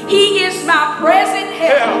refuge. He is my present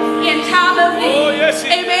help in time of need.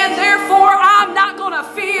 Amen. Therefore, I'm not going to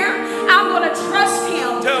fear. I'm going to trust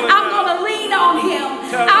Him. I'm going to lean on Him.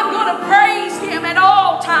 I'm going to praise Him at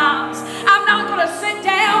all times. I'm not going to sit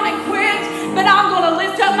down and quit, but I'm going to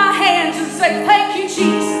lift up my hands and say, thank you,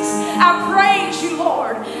 Jesus. I praise you,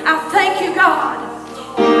 Lord. I thank you, God.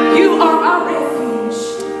 You are my refuge.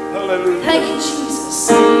 Hallelujah. Thank you, Jesus.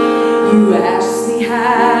 You ask me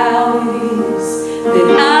how it is that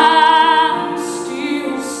I'm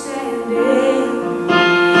still standing.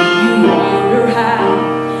 You wonder how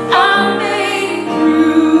I made it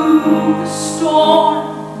through the storm.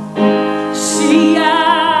 See, I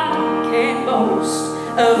can't boast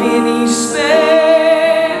of any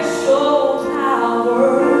special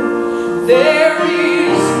power. There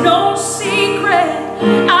is no secret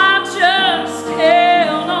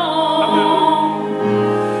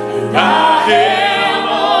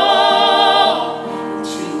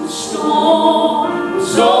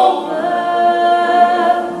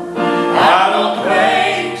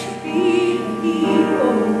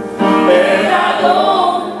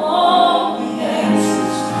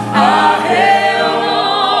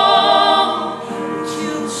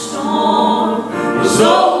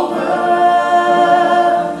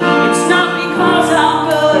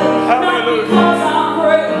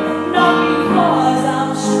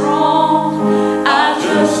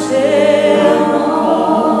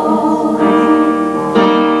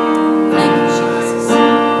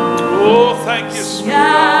Thank you, sweet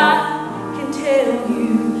I can tell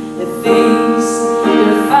you the things that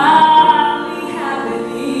are finally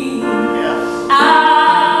happening.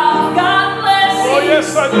 I've got blessings Oh,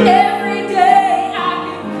 yes, I do. every day I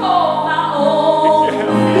can call my own.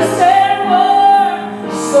 'Cause there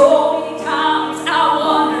were so many times I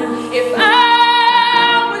wondered if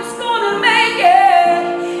I was gonna make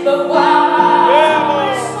it, but while I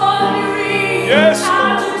was wondering, Yes, I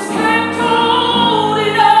just kept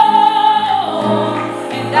holding on,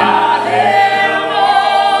 and I held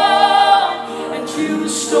on until the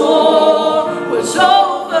storm was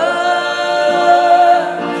over.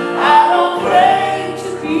 I don't claim to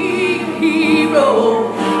be a hero,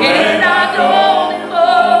 and I don't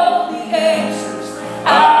know the answers.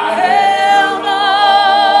 I held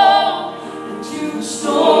on until the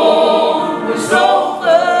storm was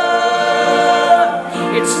over.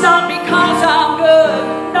 It's not because I'm good,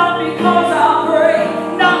 not because I'm brave,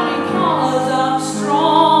 not because I'm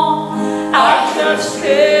strong. I just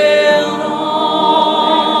held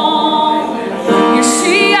on. You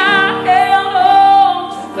see, I held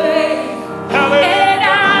on to faith, and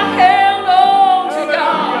I held on to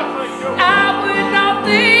God. I would not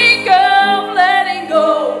think of letting go,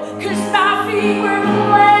 'cause my feet were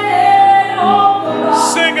planted on the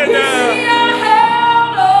rock. Sing it You now. see, I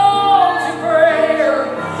held on to prayer,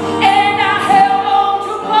 and I held on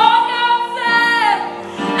to what God said.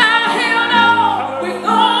 I held on with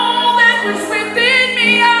all that was within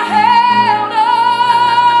me. I held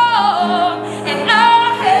on, and I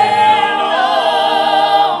held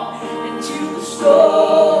on until the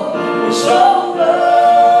storm was over.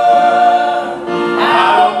 I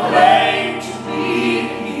don't claim to be a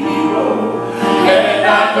hero, and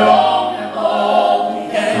I don't have all the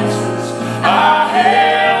answers. I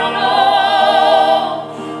held on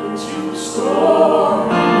until the storm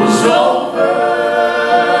was over.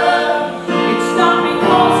 It's not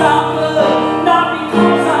because I'm good, not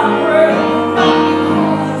because I'm brave, not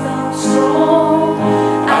because I'm strong.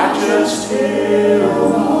 I just held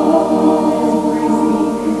on.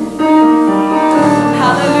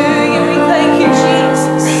 Hallelujah. We thank you,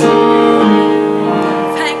 Jesus.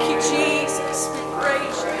 Thank you, Jesus. We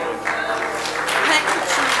praise you. Thank you,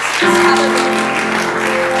 Jesus. Hallelujah.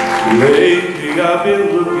 Lately I've been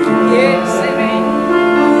looking Yes, amen.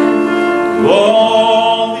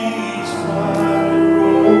 all these wide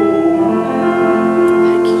roads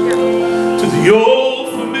Thank you. to the old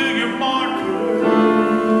familiar markers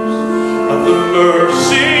of the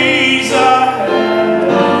mercies I had.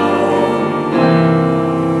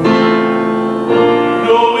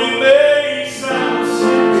 Though it may sound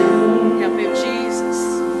simple, Help him, Jesus.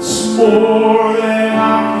 it's more than I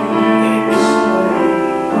can explain.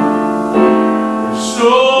 There's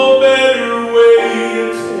no better way to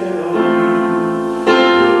tell you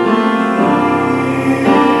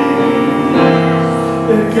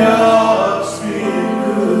that God's been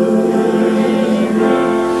good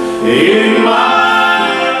in my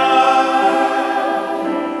life.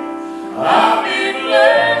 I've been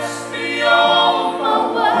blessed beyond my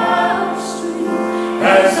wildest dreams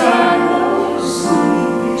as I know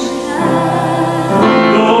sleep.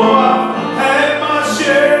 Though I've had my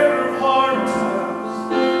share of hard times,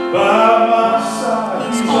 by my side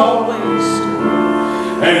He's always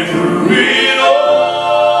stood, and through it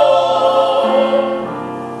all,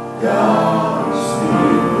 God's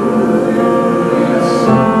been good.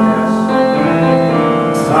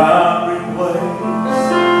 Time replays,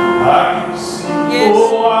 I can see. Yes.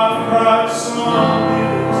 Oh, I've cried some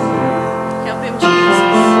years. Help him, Jesus.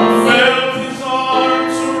 Felt His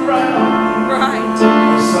arms around me Right.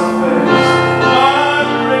 as I faced my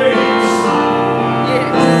grace.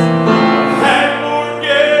 Yes. Had more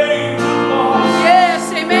gain than loss. Yes,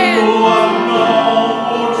 amen. Oh, I've known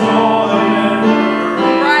more joy than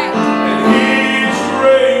Right. and His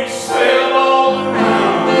grace fell all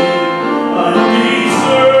around me,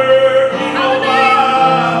 undeserving of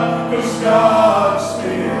mine, 'cause God's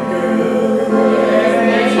been good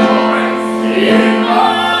in my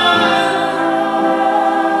life.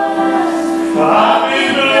 I've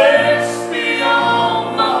been blessed beyond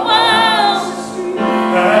my wildest dreams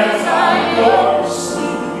as I go to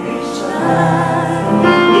sleep each night.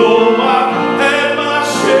 Though I've had my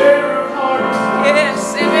share of hard times, Yes,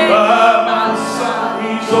 amen. by my side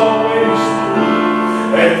He's always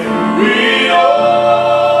true, and through it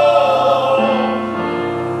all,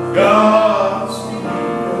 God's been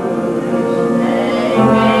good.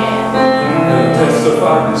 And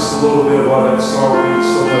testify just a little bit why that song means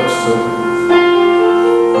so much to me.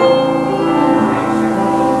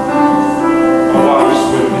 My wife's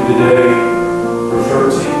with me today for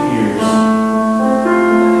 13 years.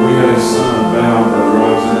 We had a son bound by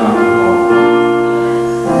drugs and alcohol.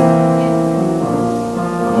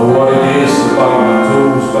 I know what it is to buy my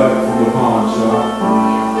tools back from the pawn shop.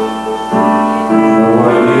 I know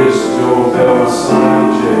what it is to go and bail my son out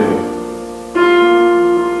of jail.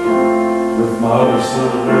 With my other son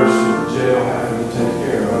a nurse in the jail having to take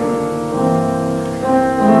care of him.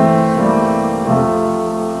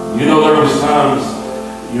 You know, there was times,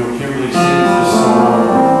 Kimberly sings this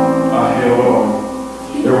song, I held on.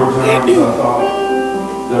 There were times I thought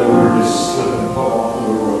that we were just slipping and fall off of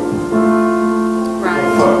the road. Right. I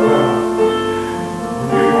thought, God,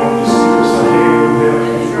 you want to just give us a hand and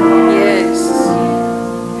help me. Yes.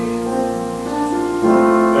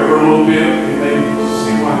 Every little bit, it made me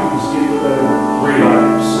seem like it was getting better.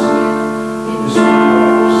 Relapse. Just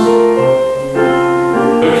relapse.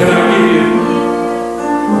 But can I give you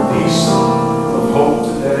a piece of hope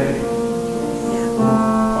today?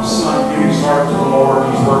 My son gave his heart to the Lord.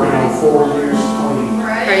 He's working on 4 years clean.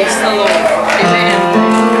 Praise the Lord. Amen.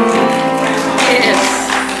 Yes.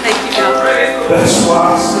 Thank you, God. That's why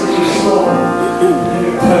I sing this song. And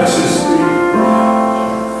it touches me.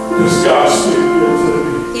 Because God's been good to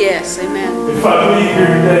me. Yes. Amen. If I leave here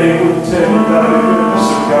today and wouldn't tell you about the goodness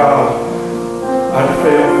of God, I'd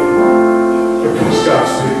fail. Because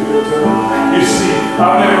God's been good to me. You see,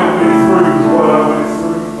 I've never been through what I went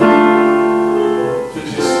through. To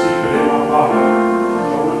just keep it in my pocket.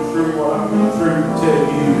 I went through what I went through to tell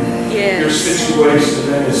you. Yes. Your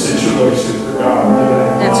situation ain't a situation for God today.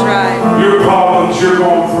 That's right. Your problems you're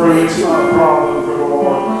going through, it's not a problem for the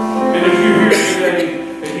Lord. And if you're here today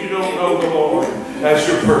and you don't know the Lord as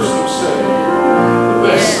your personal Savior, the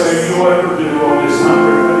best thing you'll ever do on this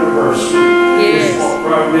 100th anniversary is walk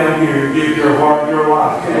right down here and give your heart and your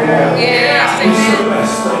life to the Lord. Yes. It's the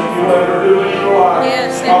best thing you'll ever do in your life.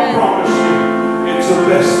 Yes, I amen. promise you, it's the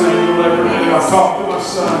best thing you'll ever do. I talk to my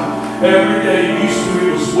son every day. Used to,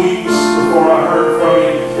 it was weeks before I heard from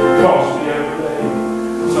him. He calls me every day.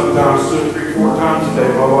 Sometimes 2, 3, 4 times a day.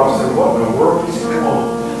 My wife said, what in the world is going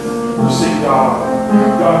on? You see, God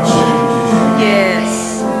changes you.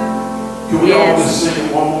 Yes. Can we all just sing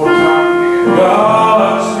it one more time?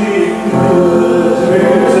 God's been good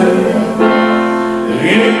to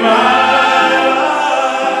me in my life.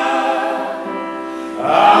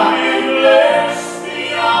 I've been blessed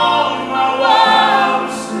beyond my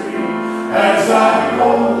wildest dream as I go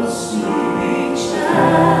to sleep each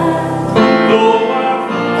night. Though I've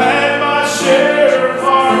had my share of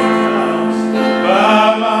hard times,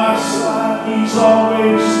 by my side He's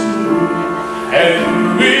always stood, and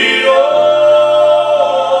through it all,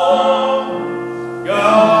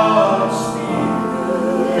 God's been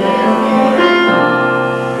good.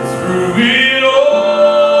 And through it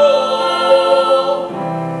all,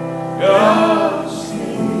 God's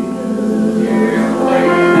been good.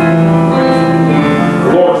 The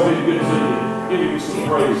Lord's been good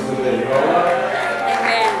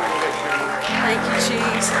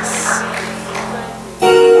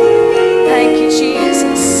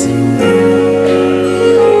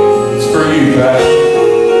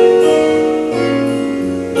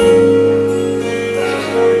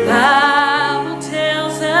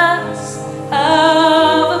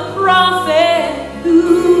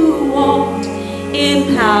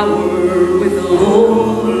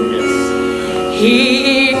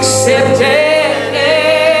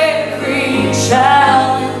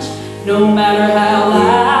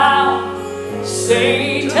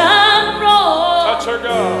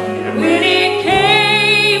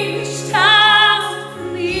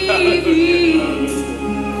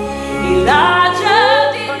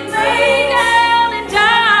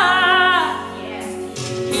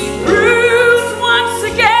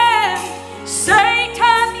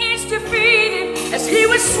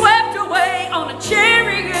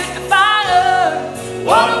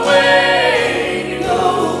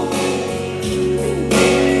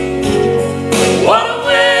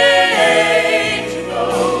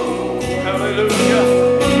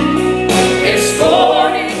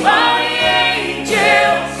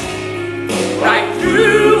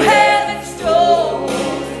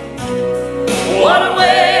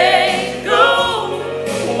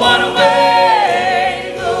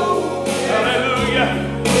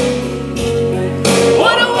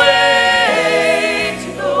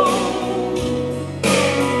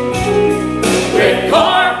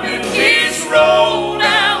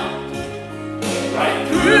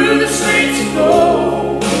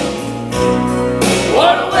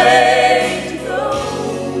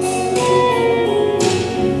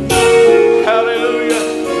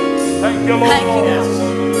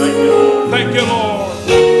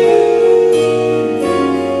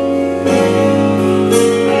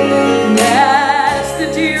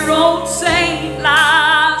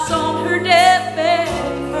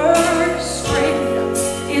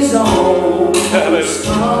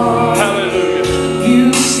song. Hallelujah.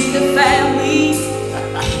 You see the family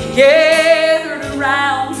gathered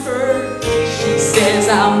around her. She says,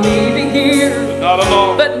 I'm leaving here, Not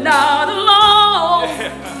alone. but not alone.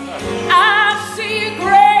 I see a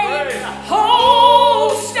great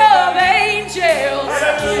host of angels,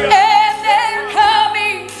 and they're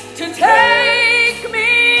coming to take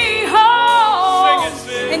me home.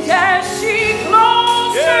 And as she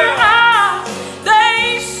closed her eyes,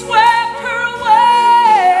 they swept her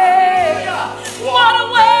away. What a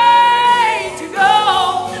way to go!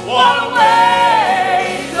 What a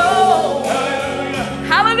way to go!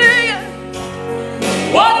 Hallelujah!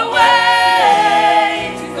 What a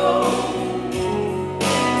way to go!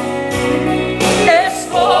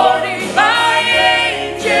 Escorted by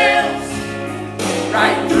angels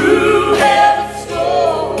right through heaven's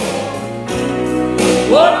door.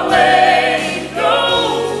 What a way to go!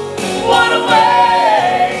 What a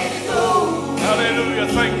way to go! Hallelujah.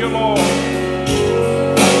 Thank you, Lord.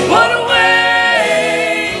 What a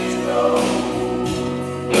way to go!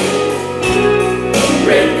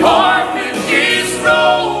 Red carpet is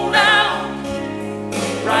rolled out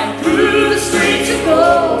right through the streets of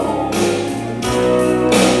gold.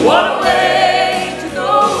 What a way to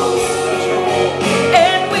go!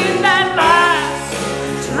 And when that last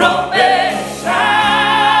trumpet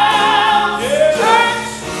sounds, church,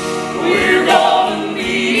 we're gonna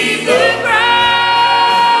leave the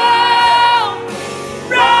ground,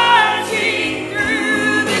 rising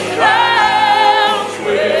through the clouds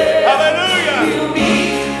where Hallelujah. we'll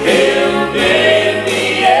meet Him in the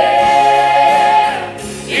air.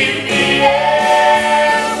 In the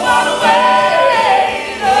air, what a way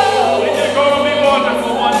to go! It's going to be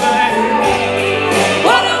wonderful one day.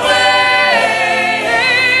 What a way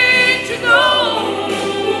to go!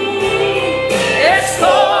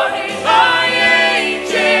 Escorted by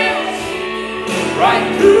angels right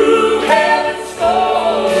through heaven's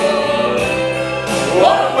door.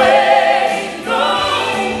 What a way to go!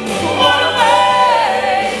 What a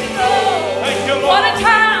way to go! Thank you, Lord. What a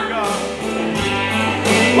time! God.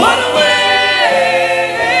 What a way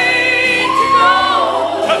to go!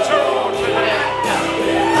 Touch her, Lord, today.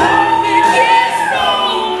 It gets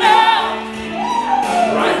rolled out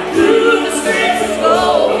right through the streets of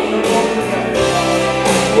gold.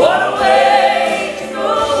 What a way to go!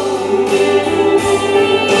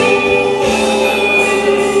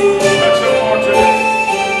 Touch her, Lord, today.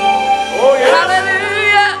 Oh, yes.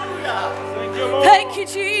 Hallelujah! Thank you, Lord. Thank you,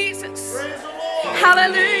 Jesus.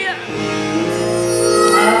 Hallelujah!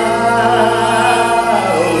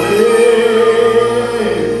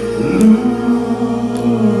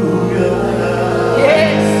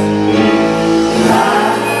 Yes.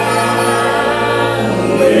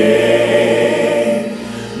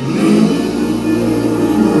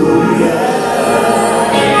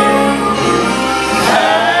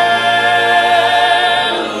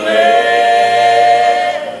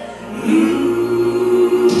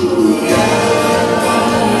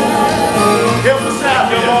 Help us out.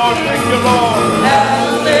 Thank you, Lord. Thank you, Lord.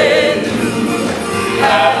 Hallelujah,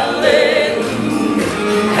 hallelujah,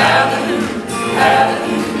 hallelujah,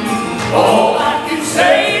 hallelujah. All I can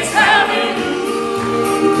say is hallelujah.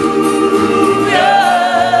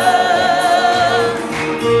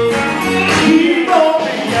 He brought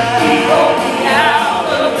me out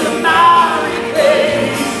of the miry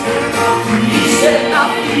place. He set my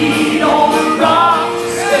feet on the rock to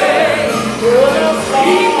stay.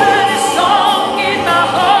 He put a song in my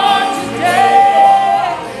heart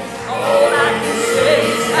today. All I can say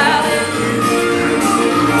is hallelujah.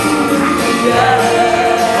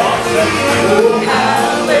 Hallelujah,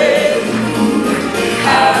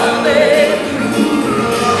 hallelujah,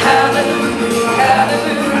 hallelujah,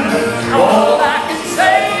 hallelujah. All I can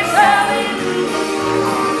say is hallelujah.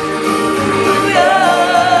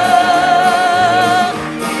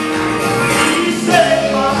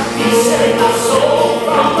 He saved my soul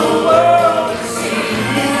from the world to see.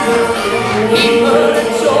 He put a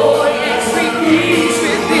joy and sweet peace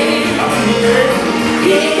within.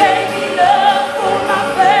 He gave me love for my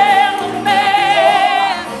fellow man.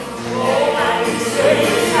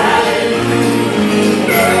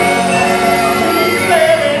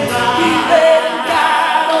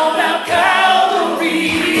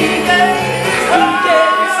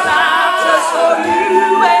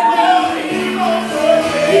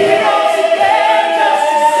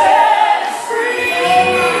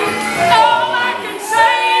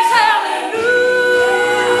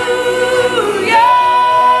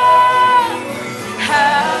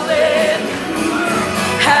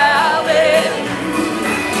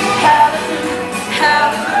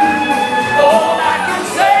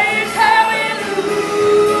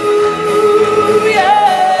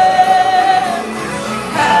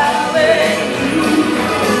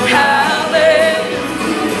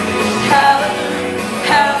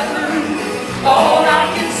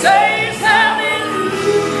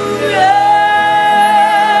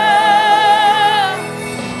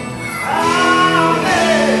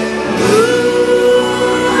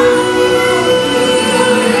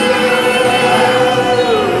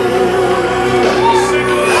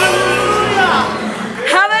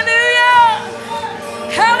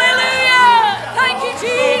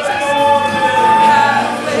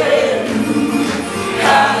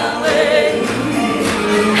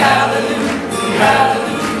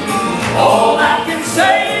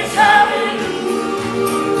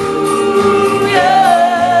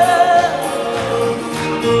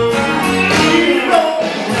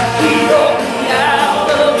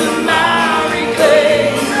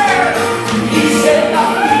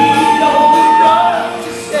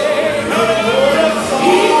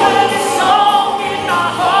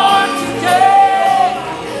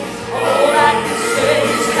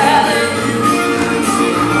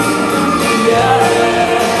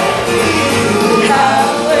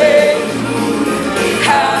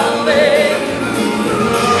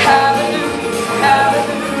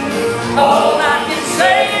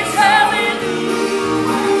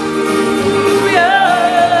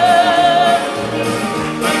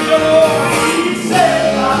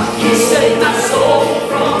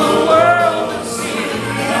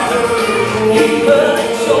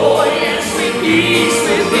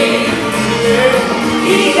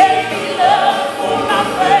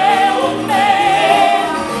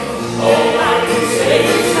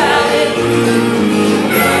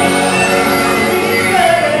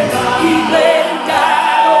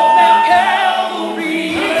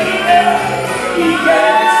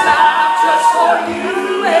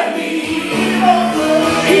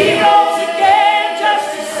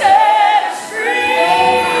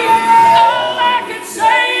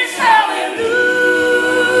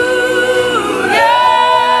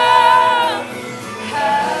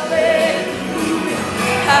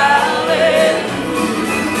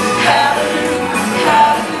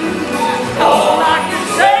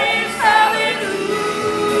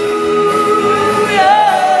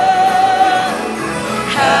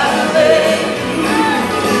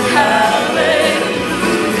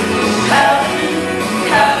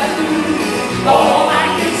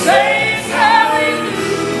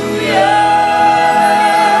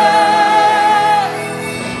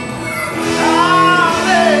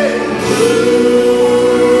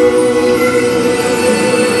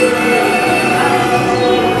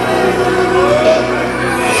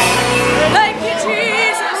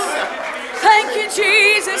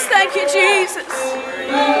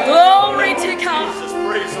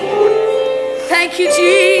 Thank you,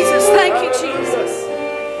 Jesus. Thank you, Jesus.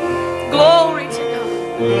 Glory to God.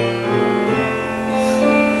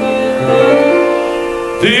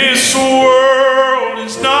 This world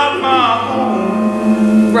is not my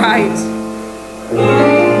home. Right.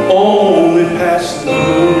 Only passing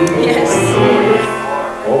through. Yes.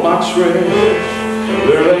 All my treasures,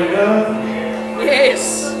 they're laid up. Yes.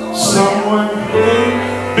 Someone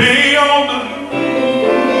beyond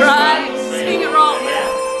Right. Sing it wrong.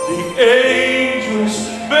 the angels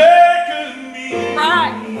beckon me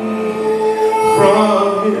Right.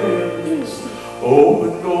 from heaven's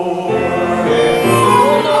open door.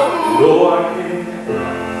 Though I can't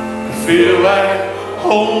feel like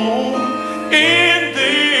home in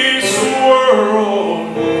this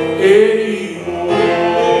world anymore.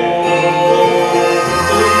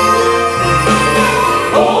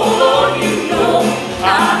 Oh Lord, you know I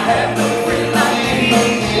have no friend like you.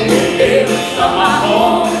 Heaven's not my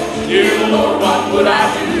home. Dear Lord, what would I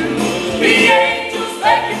do? The angels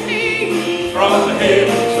beckon me from the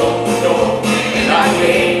heavens open door, and I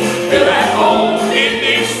can't feel at home in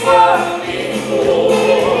this world anymore.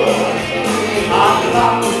 I'm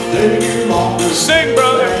not living longer. Sing,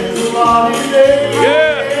 brother.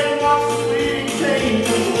 Yeah.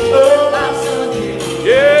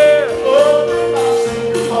 Yeah.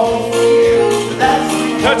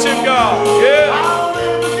 Touch him, God. Yeah.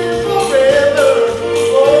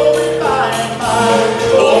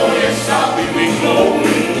 Oh, yes, I'll be with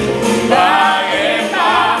glory. By and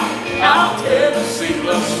by, I'll tell a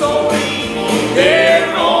single story.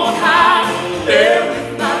 There on high, there with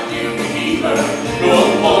my dear Redeemer, no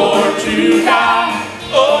more to die.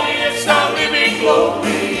 Oh, yes, I'll live in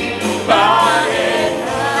glory. By and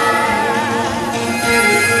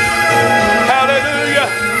Hallelujah.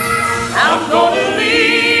 I'm gonna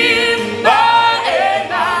live by and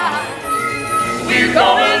by. We're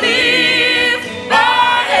gonna live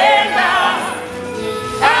by and by.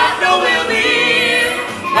 I know we'll live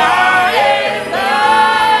by and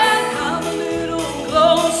by. Come a little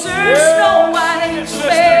closer, Snow White and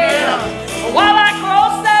fair, while I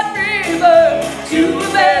cross that river to a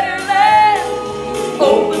better land.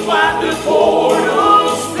 Open wide the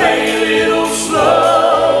portals, play a little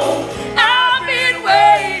slow. I've been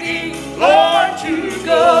waiting, Lord, to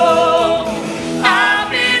go. I've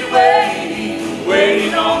been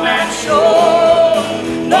waiting on that shore.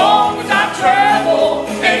 Long as I travel,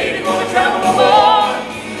 ain't gonna travel no more.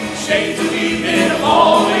 Shades of evening are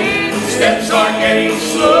falling, steps are getting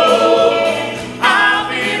slow. I've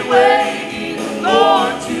been waiting,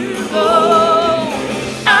 Lord, to go.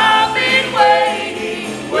 I've been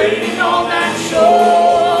waiting on that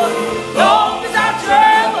shore. Long as I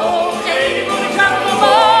travel, ain't gonna travel no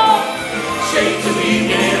more. Shades of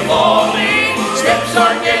evening are falling, steps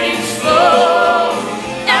are getting slow.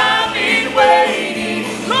 I've been waiting,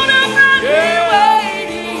 Lord, I've been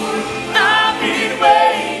waiting. I've been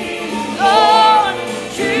waiting, Lord,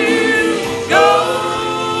 to go.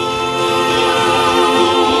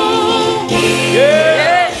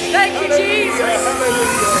 Yes, thank you, Jesus.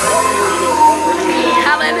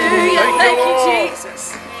 Hallelujah. Thank you, Jesus.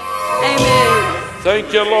 Amen.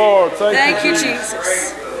 Thank you, Lord. Thank you,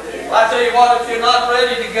 Jesus. I tell you what, if you're not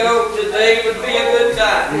ready to go, today would be a good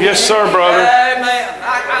time. Yes, sir, brother. Amen.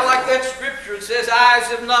 I like that scripture. It says, eyes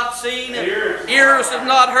have not seen, and ears have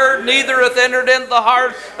not heard, neither hath entered into the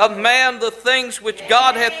heart of man the things which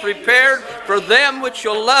God hath prepared for them which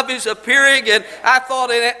shall love his appearing. And I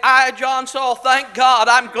thought, John Saul, thank God.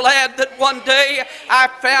 I'm glad that one day I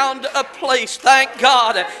found a place, thank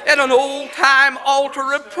God, at an old-time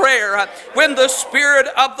altar of prayer when the Spirit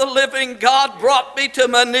of the living God brought me to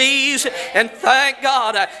my knees. And thank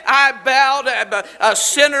God, I bowed. A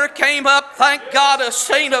sinner came up. Thank God, a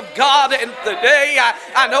saint of God. And today,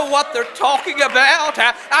 I know what they're talking about.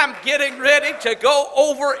 I'm getting ready to go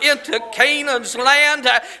over into Canaan's land,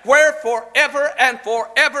 where forever and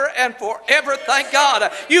forever and forever, thank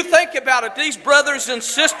God. You think about it, these brothers and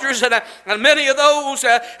sisters, and many of those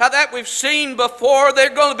that we've seen before, they're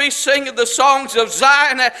going to be singing the songs of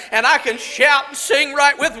Zion, and I can shout and sing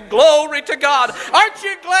right with glory to God. Aren't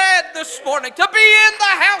you glad this morning to be in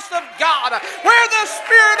the house of God, where the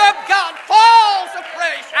Spirit of God falls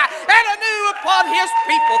afresh and anew upon his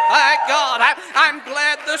people? Thank God. I'm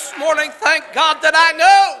glad this morning, thank God, that I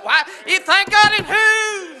know, thank God in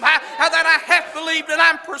whom that I have believed believed and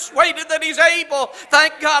I'm persuaded that He's able.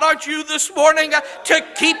 Thank God, aren't you, this morning to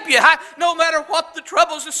keep you? No matter what the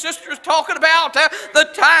troubles the sister is talking about, the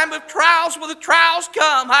time of trials, when the trials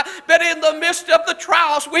come, but in the midst of the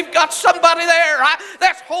trials, we've got somebody there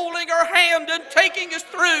that's holding our hand and taking us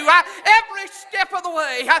through every step of the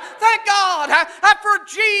way. Thank God for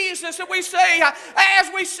Jesus. And we say, as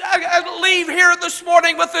we leave here this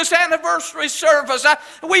morning with this anniversary service,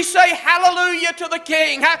 we say hallelujah to the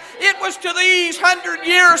King. It was to these 100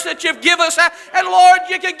 years that you've given us, and Lord,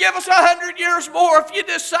 you can give us 100 years more if you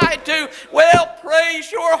decide to. Well,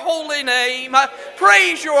 praise your holy name.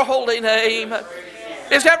 Praise your holy name.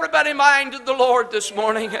 Is everybody minded the Lord this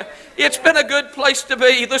morning? It's been a good place to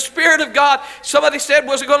be. The Spirit of God, somebody said,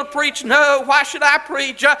 was he going to preach? No, why should I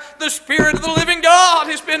preach? The Spirit of the living God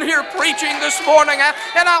has been here preaching this morning.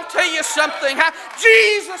 And I'll tell you something.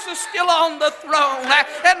 Jesus is still on the throne.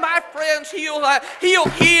 And my friends, He'll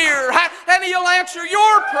hear and He'll answer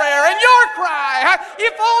your prayer and your cry.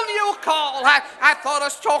 If only you'll call. I thought I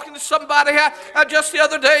was talking to somebody just the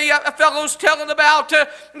other day. A fellow was telling about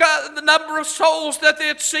the number of souls that they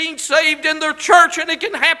had seen saved in their church, and it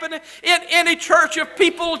can happen in any church if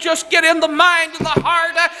people just get in the mind and the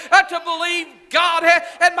heart to believe God.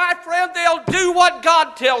 And my friend, they'll do what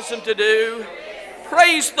God tells them to do.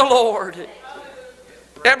 Praise the Lord.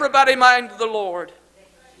 Everybody mind the Lord.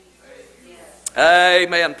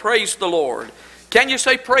 Amen. Praise the Lord. Can you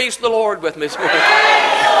say praise the Lord with me this morning?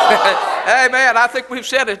 Amen. I think we've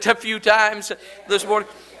said it a few times this morning.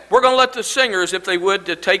 We're going to let the singers, if they would,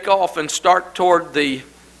 to take off and start toward the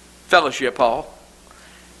fellowship hall.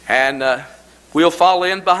 And we'll fall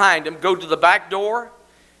in behind them. Go to the back door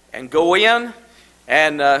and go in.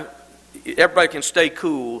 And everybody can stay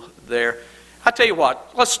cool there. I tell you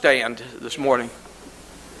what, let's stand this morning.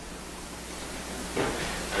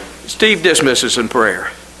 Steve dismisses in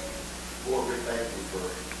prayer. Lord, we thank you for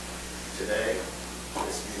today,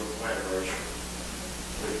 this beautiful anniversary.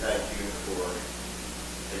 We thank you for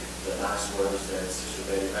the nice words that Sister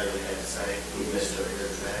Betty Bailey had to say. We missed her here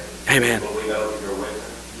today. Amen. But we know that you're with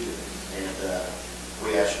her. And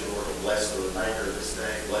we ask you, Lord, to bless the remainder of this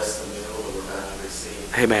day, bless the meal that we're about to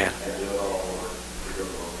receive. Amen. And do it all, Lord, for your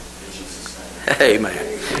glory. In Jesus' name. Amen.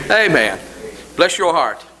 Amen. Bless your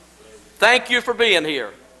heart. Thank you for being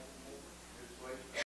here.